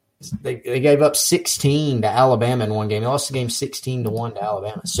 They gave up 16 to Alabama in one game. They lost the game 16-1 to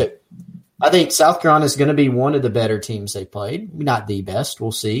Alabama. So I think South Carolina is going to be one of the better teams they played. Not the best,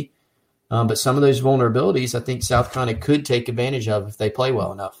 we'll see. But some of those vulnerabilities, I think South Carolina could take advantage of if they play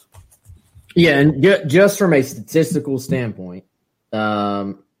well enough. Yeah, and just from a statistical standpoint,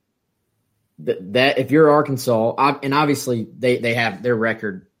 that if you're Arkansas, and obviously they have their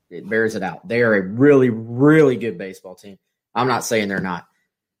record, it bears it out. They are a really, really good baseball team. I'm not saying they're not.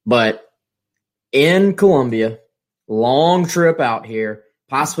 But in Columbia, long trip out here,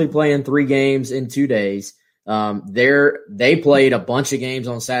 possibly playing 3 games in 2 days. They played a bunch of games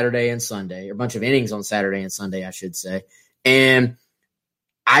on Saturday and Sunday, or a bunch of innings on Saturday and Sunday, I should say. And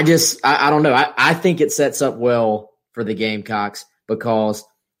I don't know. I think it sets up well for the Gamecocks because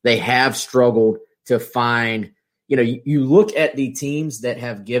they have struggled to find, you look at the teams that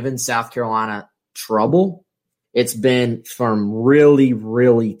have given South Carolina trouble. It's been from really,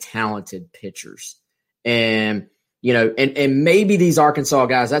 really talented pitchers. And, and maybe these Arkansas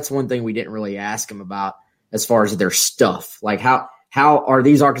guys, that's one thing we didn't really ask them about as far as their stuff. Like how are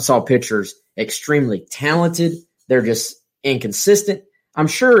these Arkansas pitchers extremely talented? They're just inconsistent. I'm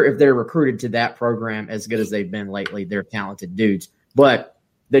sure if they're recruited to that program as good as they've been lately, they're talented dudes. But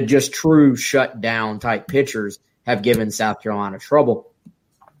the just true shutdown type pitchers have given South Carolina trouble.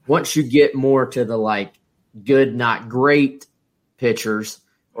 Once you get more to the good, not great pitchers,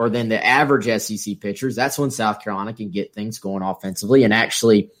 or then the average SEC pitchers, that's when South Carolina can get things going offensively and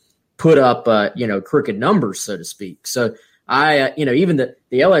actually put up, crooked numbers, so to speak. So even the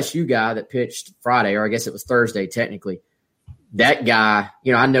LSU guy that pitched Friday, or I guess it was Thursday technically, that guy,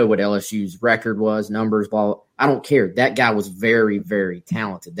 I know what LSU's record was, numbers, blah. I don't care. That guy was very, very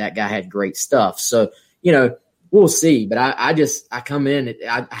talented. That guy had great stuff. So, we'll see. But I come in,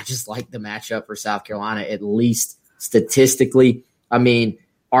 I just like the matchup for South Carolina, at least statistically. I mean,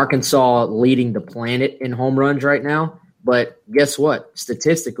 Arkansas leading the planet in home runs right now. But guess what?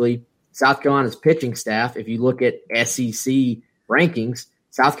 Statistically, South Carolina's pitching staff, if you look at SEC rankings,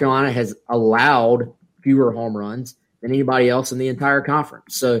 South Carolina has allowed fewer home runs than anybody else in the entire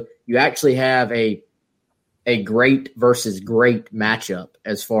conference. So you actually have a great versus great matchup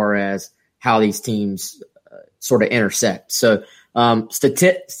as far as how these teams sort of intersect. So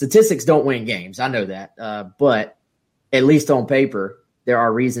statistics don't win games. I know that. But at least on paper, there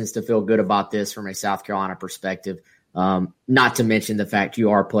are reasons to feel good about this from a South Carolina perspective. Not to mention the fact you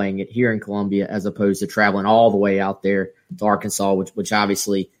are playing it here in Columbia as opposed to traveling all the way out there to Arkansas, which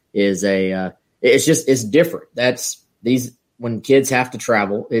obviously is it's different. When kids have to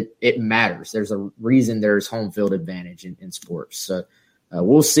travel, it matters. There's a reason there's home field advantage in sports. So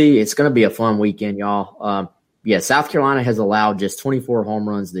we'll see. It's going to be a fun weekend, y'all. South Carolina has allowed just 24 home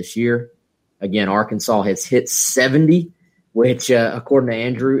runs this year. Again, Arkansas has hit 70, which according to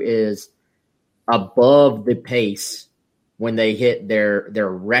Andrew is above the pace when they hit their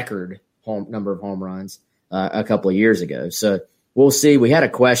record number of home runs a couple of years ago. So we'll see. We had a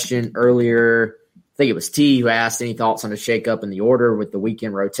question earlier. I think it was T who asked any thoughts on the shakeup in the order with the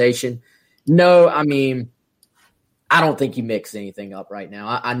weekend rotation. No, I mean, I don't think you mix anything up right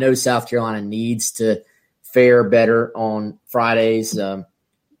now. I know South Carolina needs to fare better on Fridays. And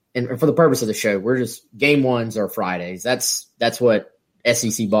for the purpose of the show, we're just game ones are Fridays. That's what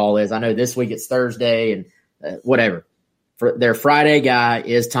SEC ball is. I know this week it's Thursday and whatever. For their Friday guy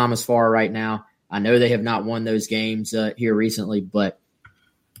is Thomas Farr right now. I know they have not won those games here recently, but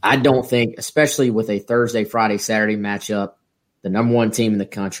I don't think, especially with a Thursday, Friday, Saturday matchup, the number one team in the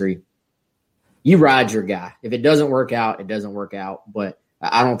country, you ride your guy. If it doesn't work out, it doesn't work out. But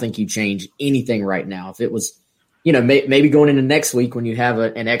I don't think you change anything right now. If it was, maybe going into next week when you have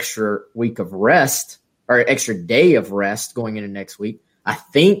an extra week of rest or an extra day of rest going into next week, I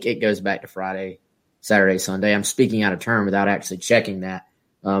think it goes back to Friday, Saturday, Sunday. I'm speaking out of turn without actually checking that.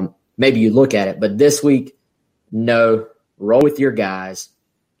 Maybe you look at it, but this week, no, roll with your guys.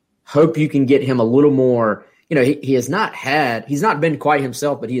 Hope you can get him a little more. He's not been quite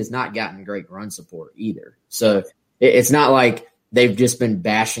himself, but he has not gotten great run support either. So it's not like they've just been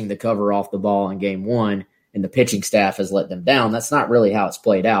bashing the cover off the ball in game one and the pitching staff has let them down. That's not really how it's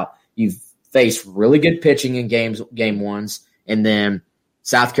played out. You've faced really good pitching in game ones, and then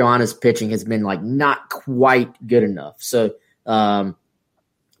South Carolina's pitching has been like not quite good enough. So that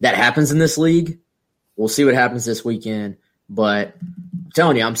happens in this league. We'll see what happens this weekend. But I'm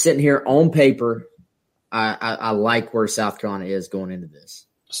telling you, I'm sitting here on paper. I like where South Carolina is going into this.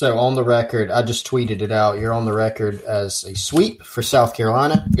 So on the record, I just tweeted it out. You're on the record as a sweep for South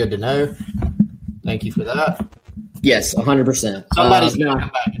Carolina. Good to know. Thank you for that. Yes, 100%. Somebody's going to come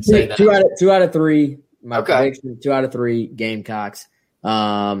back and say that. Two out of three. My prediction, 2 out of 3 Gamecocks.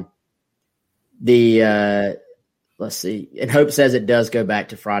 Let's see. And Hope says it does go back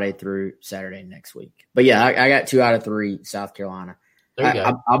to Friday through Saturday next week. But, yeah, I got 2 out of 3 South Carolina. There you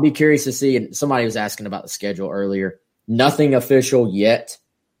go. I'll be curious to see. And somebody was asking about the schedule earlier. Nothing official yet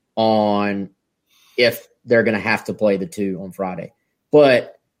on if they're going to have to play the 2 on Friday.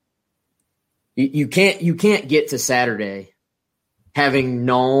 But you can't get to Saturday having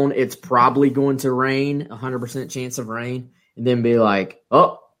known it's probably going to rain, 100% chance of rain, and then be like,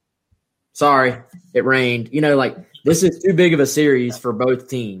 oh, sorry, it rained. This is too big of a series for both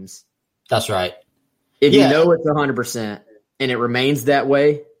teams. That's right. If you know it's 100% and it remains that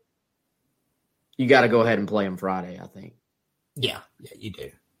way, you got to go ahead and play them Friday, I think. Yeah, you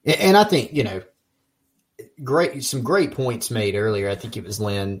do. And I think, some great points made earlier. I think it was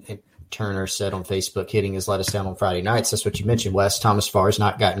Lynn Turner said on Facebook, hitting his let us down on Friday nights. That's what you mentioned, Wes. Thomas Farr's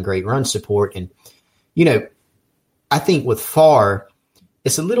not gotten great run support. And, I think with Farr,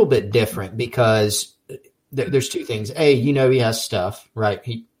 it's a little bit different because there's 2 things. A, he has stuff, right?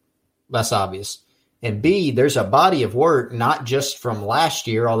 That's obvious. And B, there's a body of work, not just from last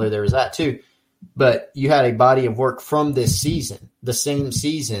year, although there was that too, but you had a body of work from this season, the same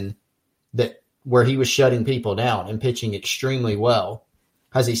season where he was shutting people down and pitching extremely well.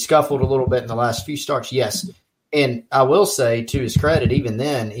 Has he scuffled a little bit in the last few starts? Yes. And I will say, to his credit, even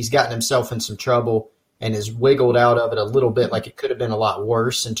then, he's gotten himself in some trouble and has wiggled out of it a little bit. Like it could have been a lot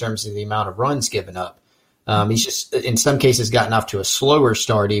worse in terms of the amount of runs given up. He's just, in some cases, gotten off to a slower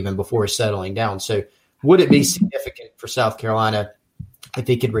start even before settling down. So would it be significant for South Carolina if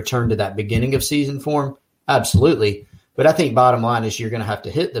he could return to that beginning of season form? Absolutely. But I think bottom line is you're going to have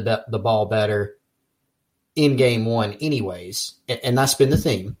to hit the ball better in game one anyways. And that's been the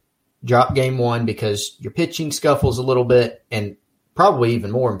theme. Drop game one because your pitching scuffles a little bit, and probably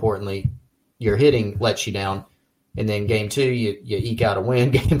even more importantly, your hitting lets you down. And then game 2, you eke out a win.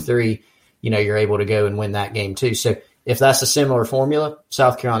 Game 3, you're able to go and win that game too. So if that's a similar formula,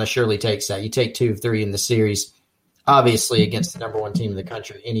 South Carolina surely takes that. You take 2 of 3 in the series, obviously against the number 1 team in the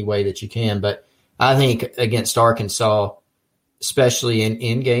country any way that you can. But I think against Arkansas, especially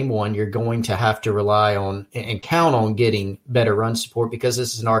in game 1, you're going to have to rely on and count on getting better run support because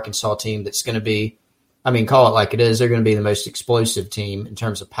this is an Arkansas team that's going to be, call it like it is. They're going to be the most explosive team in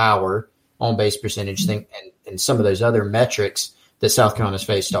terms of power, on-base percentage, and some of those other metrics that South Carolina's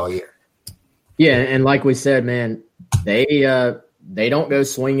faced all year. Yeah, and like we said, man, they don't go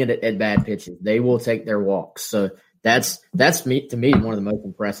swinging at bad pitches. They will take their walks. So that's to me one of the most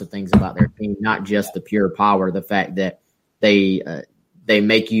impressive things about their team, not just the pure power, the fact that they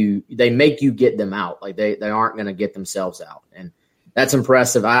make you get them out. Like they aren't going to get themselves out, and that's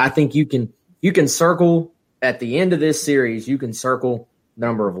impressive. I think you can circle at the end of this series. You can circle the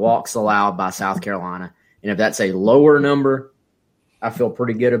number of walks allowed by South Carolina, and if that's a lower number, I feel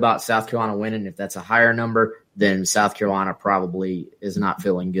pretty good about South Carolina winning. If that's a higher number, then South Carolina probably is not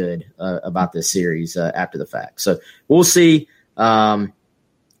feeling good about this series after the fact. So we'll see.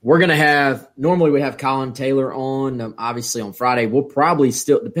 We're going to have – normally we have Colin Taylor on, obviously on Friday. We'll probably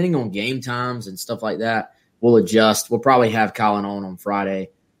still – depending on game times and stuff like that, we'll adjust. We'll probably have Colin on Friday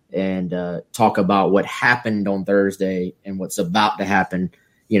and talk about what happened on Thursday and what's about to happen,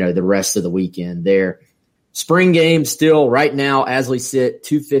 the rest of the weekend there. Spring game still right now as we sit,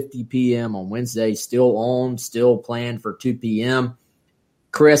 2:50 p.m. on Wednesday, still planned for 2 p.m.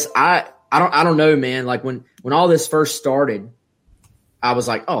 Chris, I don't know, man. Like when all this first started – I was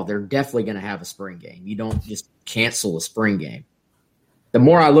like, oh, they're definitely going to have a spring game. You don't just cancel a spring game. The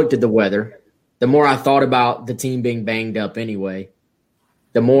more I looked at the weather, the more I thought about the team being banged up anyway.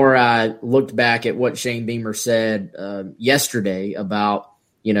 the more I looked back at what Shane Beamer said yesterday about,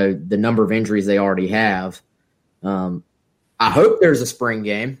 the number of injuries they already have. I hope there's a spring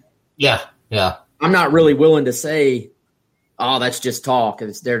game. Yeah. I'm not really willing to say, oh, that's just talk.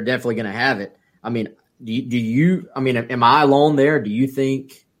 They're definitely going to have it. I mean, am I alone there? Do you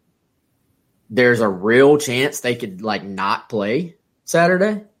think there's a real chance they could not play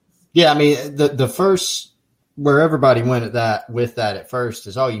Saturday? Yeah. I mean, the first where everybody went with that at first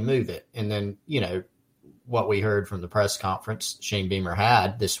is, you move it. And then, what we heard from the press conference Shane Beamer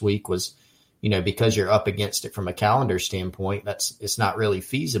had this week was, because you're up against it from a calendar standpoint, it's not really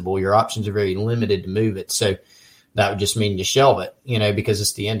feasible. Your options are very limited to move it. So that would just mean you shelve it, because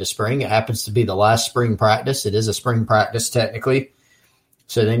it's the end of spring. It happens to be the last spring practice. It is a spring practice technically.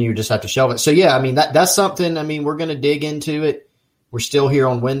 So then you just have to shelve it. So yeah, I mean, that's something, we're going to dig into it. We're still here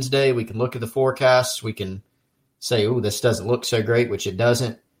on Wednesday. We can look at the forecasts. We can say, this doesn't look so great, which it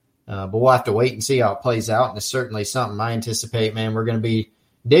doesn't. But we'll have to wait and see how it plays out. And it's certainly something I anticipate, man, we're going to be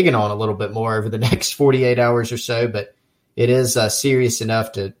digging on a little bit more over the next 48 hours or so. But it is serious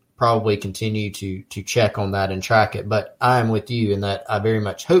enough to probably continue to check on that and track it. But I'm with you in that I very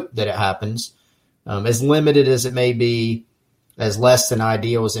much hope that it happens. As limited as it may be, as less than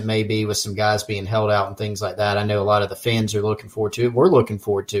ideal as it may be with some guys being held out and things like that, I know a lot of the fans are looking forward to it. We're looking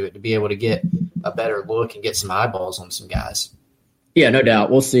forward to it, to be able to get a better look and get some eyeballs on some guys. Yeah, no doubt.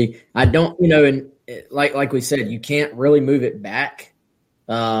 We'll see. I don't, and like we said, you can't really move it back.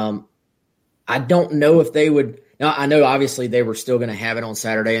 I don't know if they would. Now, I know obviously they were still going to have it on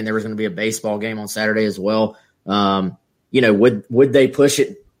Saturday, and there was going to be a baseball game on Saturday as well. Would they push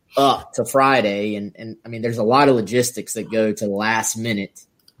it up to Friday? And I mean, there's a lot of logistics that go to the last minute,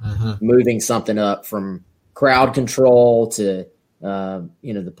 moving something up from crowd control to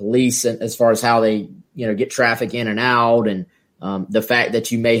the police, as far as how they get traffic in and out, and the fact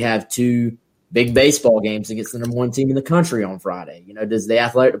that you may have two big baseball games against the number one team in the country on Friday. Does the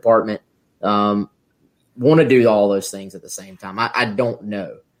athletic department want to do all those things at the same time? I don't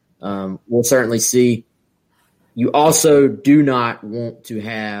know. We'll certainly see. You also do not want to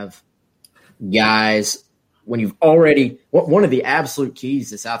have guys when you've already – one of the absolute keys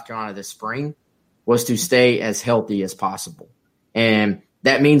to South Carolina this spring was to stay as healthy as possible. And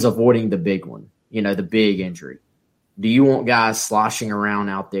that means avoiding the big one, the big injury. Do you want guys sloshing around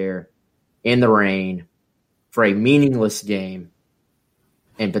out there in the rain for a meaningless game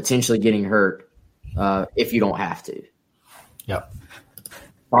and potentially getting hurt if you don't have to? Yep.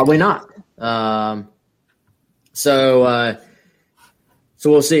 Probably not. So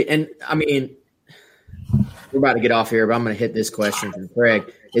we'll see. And, I mean, we're about to get off here, but I'm going to hit this question from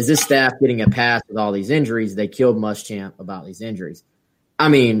Craig. Is this staff getting a pass with all these injuries? They killed Muschamp about these injuries. I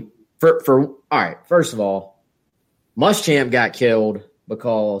mean, all right, first of all, Muschamp got killed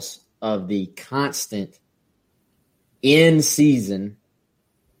because of the constant in-season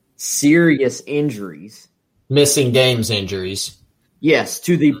serious injuries. Missing games injuries. Yes,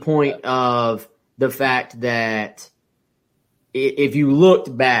 to the point of the fact that if you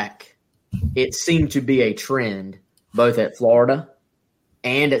looked back, it seemed to be a trend both at Florida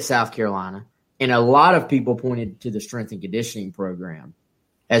and at South Carolina. And a lot of people pointed to the strength and conditioning program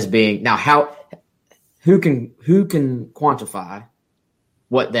as being – now, who can quantify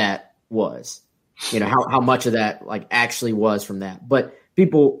what that was? How much of that actually was from that. But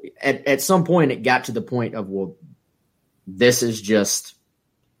people at some point it got to the point of, well, this is just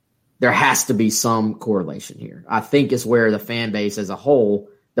 – there has to be some correlation here. I think is where the fan base as a whole,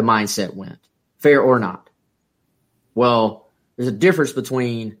 the mindset went. Fair or not? Well, there's a difference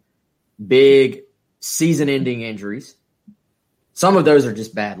between big season-ending injuries. Some of those are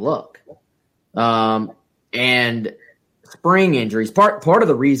just bad luck. And spring injuries. Part of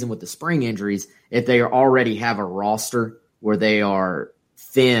the reason with the spring injuries, if they already have a roster where they are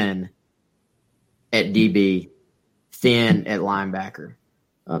thin at DB, thin at linebacker.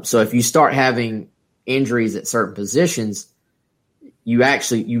 So if you start having injuries at certain positions, you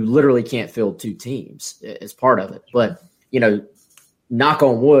literally can't field two teams as part of it. But, knock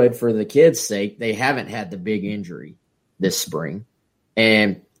on wood for the kids' sake, they haven't had the big injury this spring.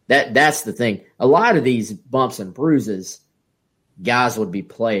 And that's the thing. A lot of these bumps and bruises, guys would be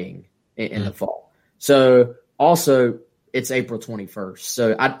playing in the fall. So also it's April 21st.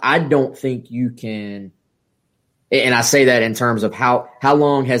 So I don't think you can, and I say that in terms of how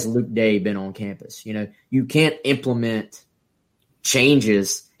long has Luke Day been on campus? You can't implement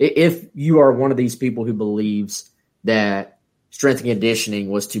changes if you are one of these people who believes that strength and conditioning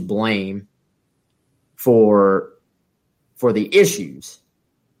was to blame for the issues.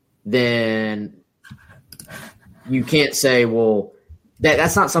 Then you can't say, well,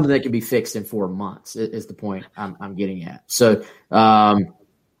 that's not something that can be fixed in 4 months. Is the point I'm getting at. So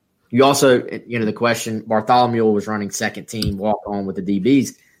you also, the question, Bartholomew was running second team walk on with the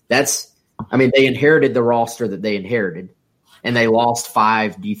DBs. They inherited the roster that they inherited, and they lost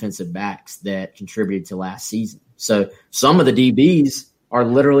 5 defensive backs that contributed to last season. So some of the DBs are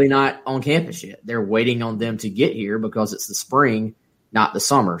literally not on campus yet. They're waiting on them to get here because it's the spring, not the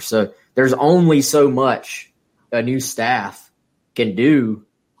summer. So there's only so much a new staff can do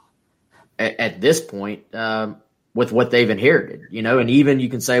at this point with what they've inherited, and even you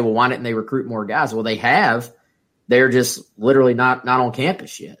can say, well, why didn't they recruit more guys? Well, they have. They're just literally not on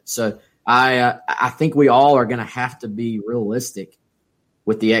campus yet. So I think we all are going to have to be realistic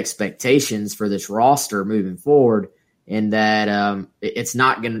with the expectations for this roster moving forward, and that it's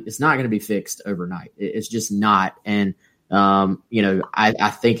not going to be fixed overnight. It's just not. And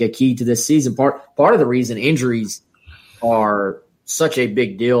I think a key to this season, part of the reason injuries are such a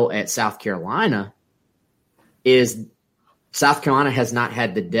big deal at South Carolina is South Carolina has not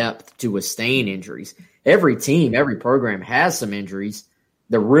had the depth to withstand injuries. Every team, every program has some injuries.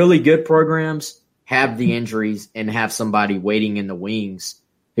 The really good programs have the injuries and have somebody waiting in the wings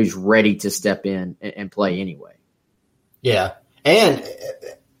who's ready to step in and play anyway. Yeah, and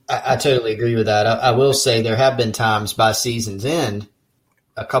I totally agree with that. I will say there have been times by season's end,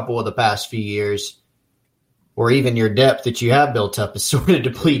 a couple of the past few years, or even your depth that you have built up is sort of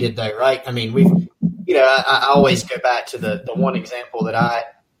depleted though, right? I mean, I always go back to the one example that I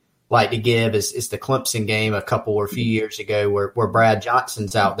like to give is the Clemson game a couple or a few years ago where Brad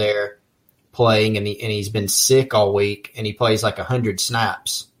Johnson's out there playing and he's been sick all week and he plays like 100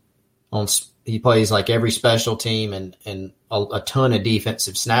 snaps. He plays like every special team and a ton of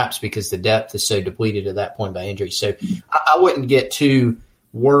defensive snaps because the depth is so depleted at that point by injury. So I wouldn't get too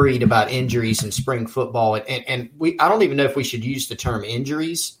worried about injuries in spring football. And I don't even know if we should use the term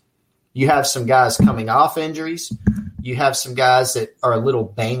injuries. You have some guys coming off injuries. You have some guys that are a little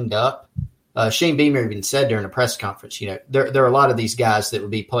banged up. Shane Beamer even said during a press conference, there are a lot of these guys that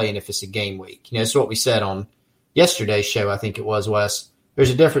would be playing if it's a game week. It's what we said on yesterday's show, I think it was, Wes. There's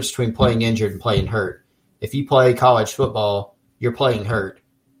a difference between playing injured and playing hurt. If you play college football, you're playing hurt.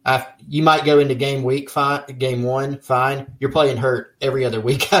 You might go into game one, fine. You're playing hurt every other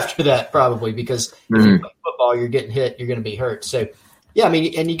week after that probably because if you play football, you're getting hit, you're going to be hurt. So, yeah,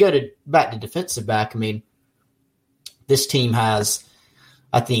 and you go back to defensive back. This team has,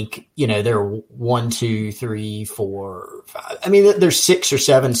 I think, there are 1, 2, 3, 4, 5. There's 6 or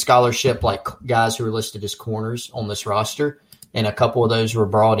 7 scholarship like guys who are listed as corners on this roster, and a couple of those were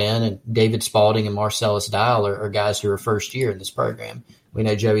brought in. And David Spalding and Marcellus Dial are guys who are first year in this program. We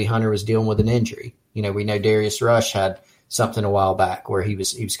know Joey Hunter was dealing with an injury. We know Darius Rush had something a while back where he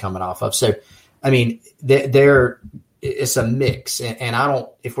was coming off of. So, it's a mix, and I don't.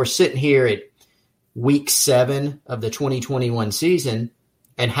 If we're sitting here at week 7 of the 2021 season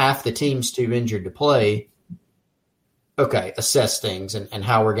and half the team's too injured to play, okay, assess things and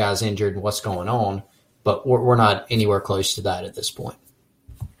how are guys injured and what's going on. But we're not anywhere close to that at this point.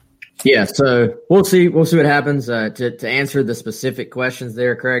 Yeah, so we'll see what happens. To answer the specific questions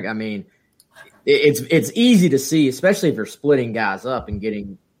there, Craig, it's easy to see, especially if you're splitting guys up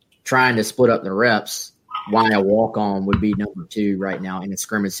and trying to split up the reps, why a walk-on would be number 2 right now in a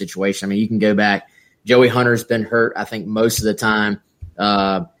scrimmage situation. You can go back. Joey Hunter's been hurt, I think, most of the time.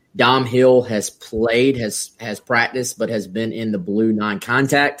 Dom Hill has played, has practiced, but has been in the blue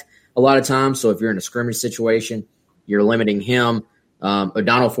non-contact a lot of times. So if you're in a scrimmage situation, you're limiting him.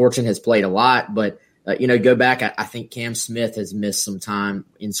 O'Donnell Fortune has played a lot, but, go back. I think Cam Smith has missed some time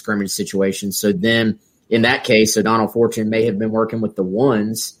in scrimmage situations. So then in that case, O'Donnell Fortune may have been working with the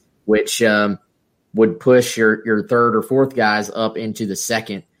ones, which would push your third or fourth guys up into the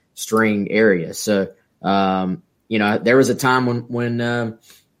second string area. So, there was a time when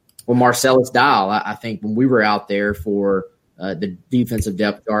Marcellus Dial, I think when we were out there for the defensive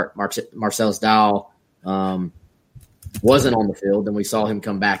depth chart, Marcellus Dial wasn't on the field, and we saw him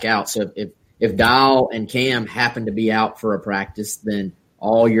come back out. So if Dial and Cam happen to be out for a practice, then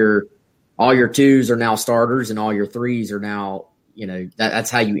all your 2s are now starters and all your 3s are now, that's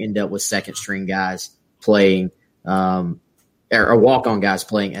how you end up with second string guys playing, or walk-on guys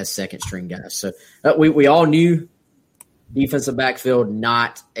playing as second string guys. So we all knew defensive backfield,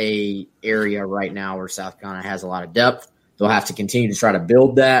 not a area right now where South Carolina has a lot of depth. They'll have to continue to try to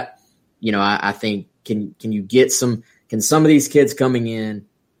build that. I think can you get can some of these kids coming in,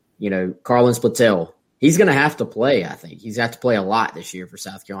 Carlin Splittell, he's going to have to play. I think he's got to play a lot this year for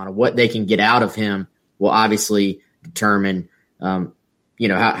South Carolina. What they can get out of him will obviously determine,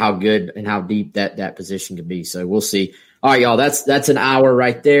 how good and how deep that position could be. So we'll see. All right, y'all, that's an hour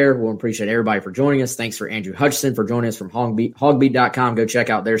right there. We'll appreciate everybody for joining us. Thanks for Andrew Hutchison for joining us from hogbeat.com. Go check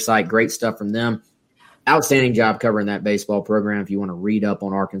out their site. Great stuff from them. Outstanding job covering that baseball program. If you want to read up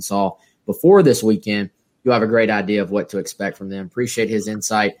on Arkansas before this weekend, you'll have a great idea of what to expect from them. Appreciate his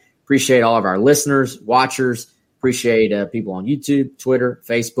insight. Appreciate all of our listeners, watchers. Appreciate people on YouTube, Twitter,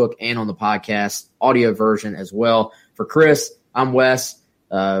 Facebook, and on the podcast audio version as well. For Chris, I'm Wes.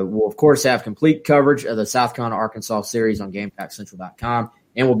 We'll, of course, have complete coverage of the South Carolina Arkansas series on GamecockCentral.com,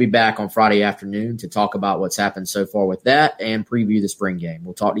 and we'll be back on Friday afternoon to talk about what's happened so far with that and preview the spring game.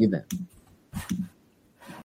 We'll talk to you then.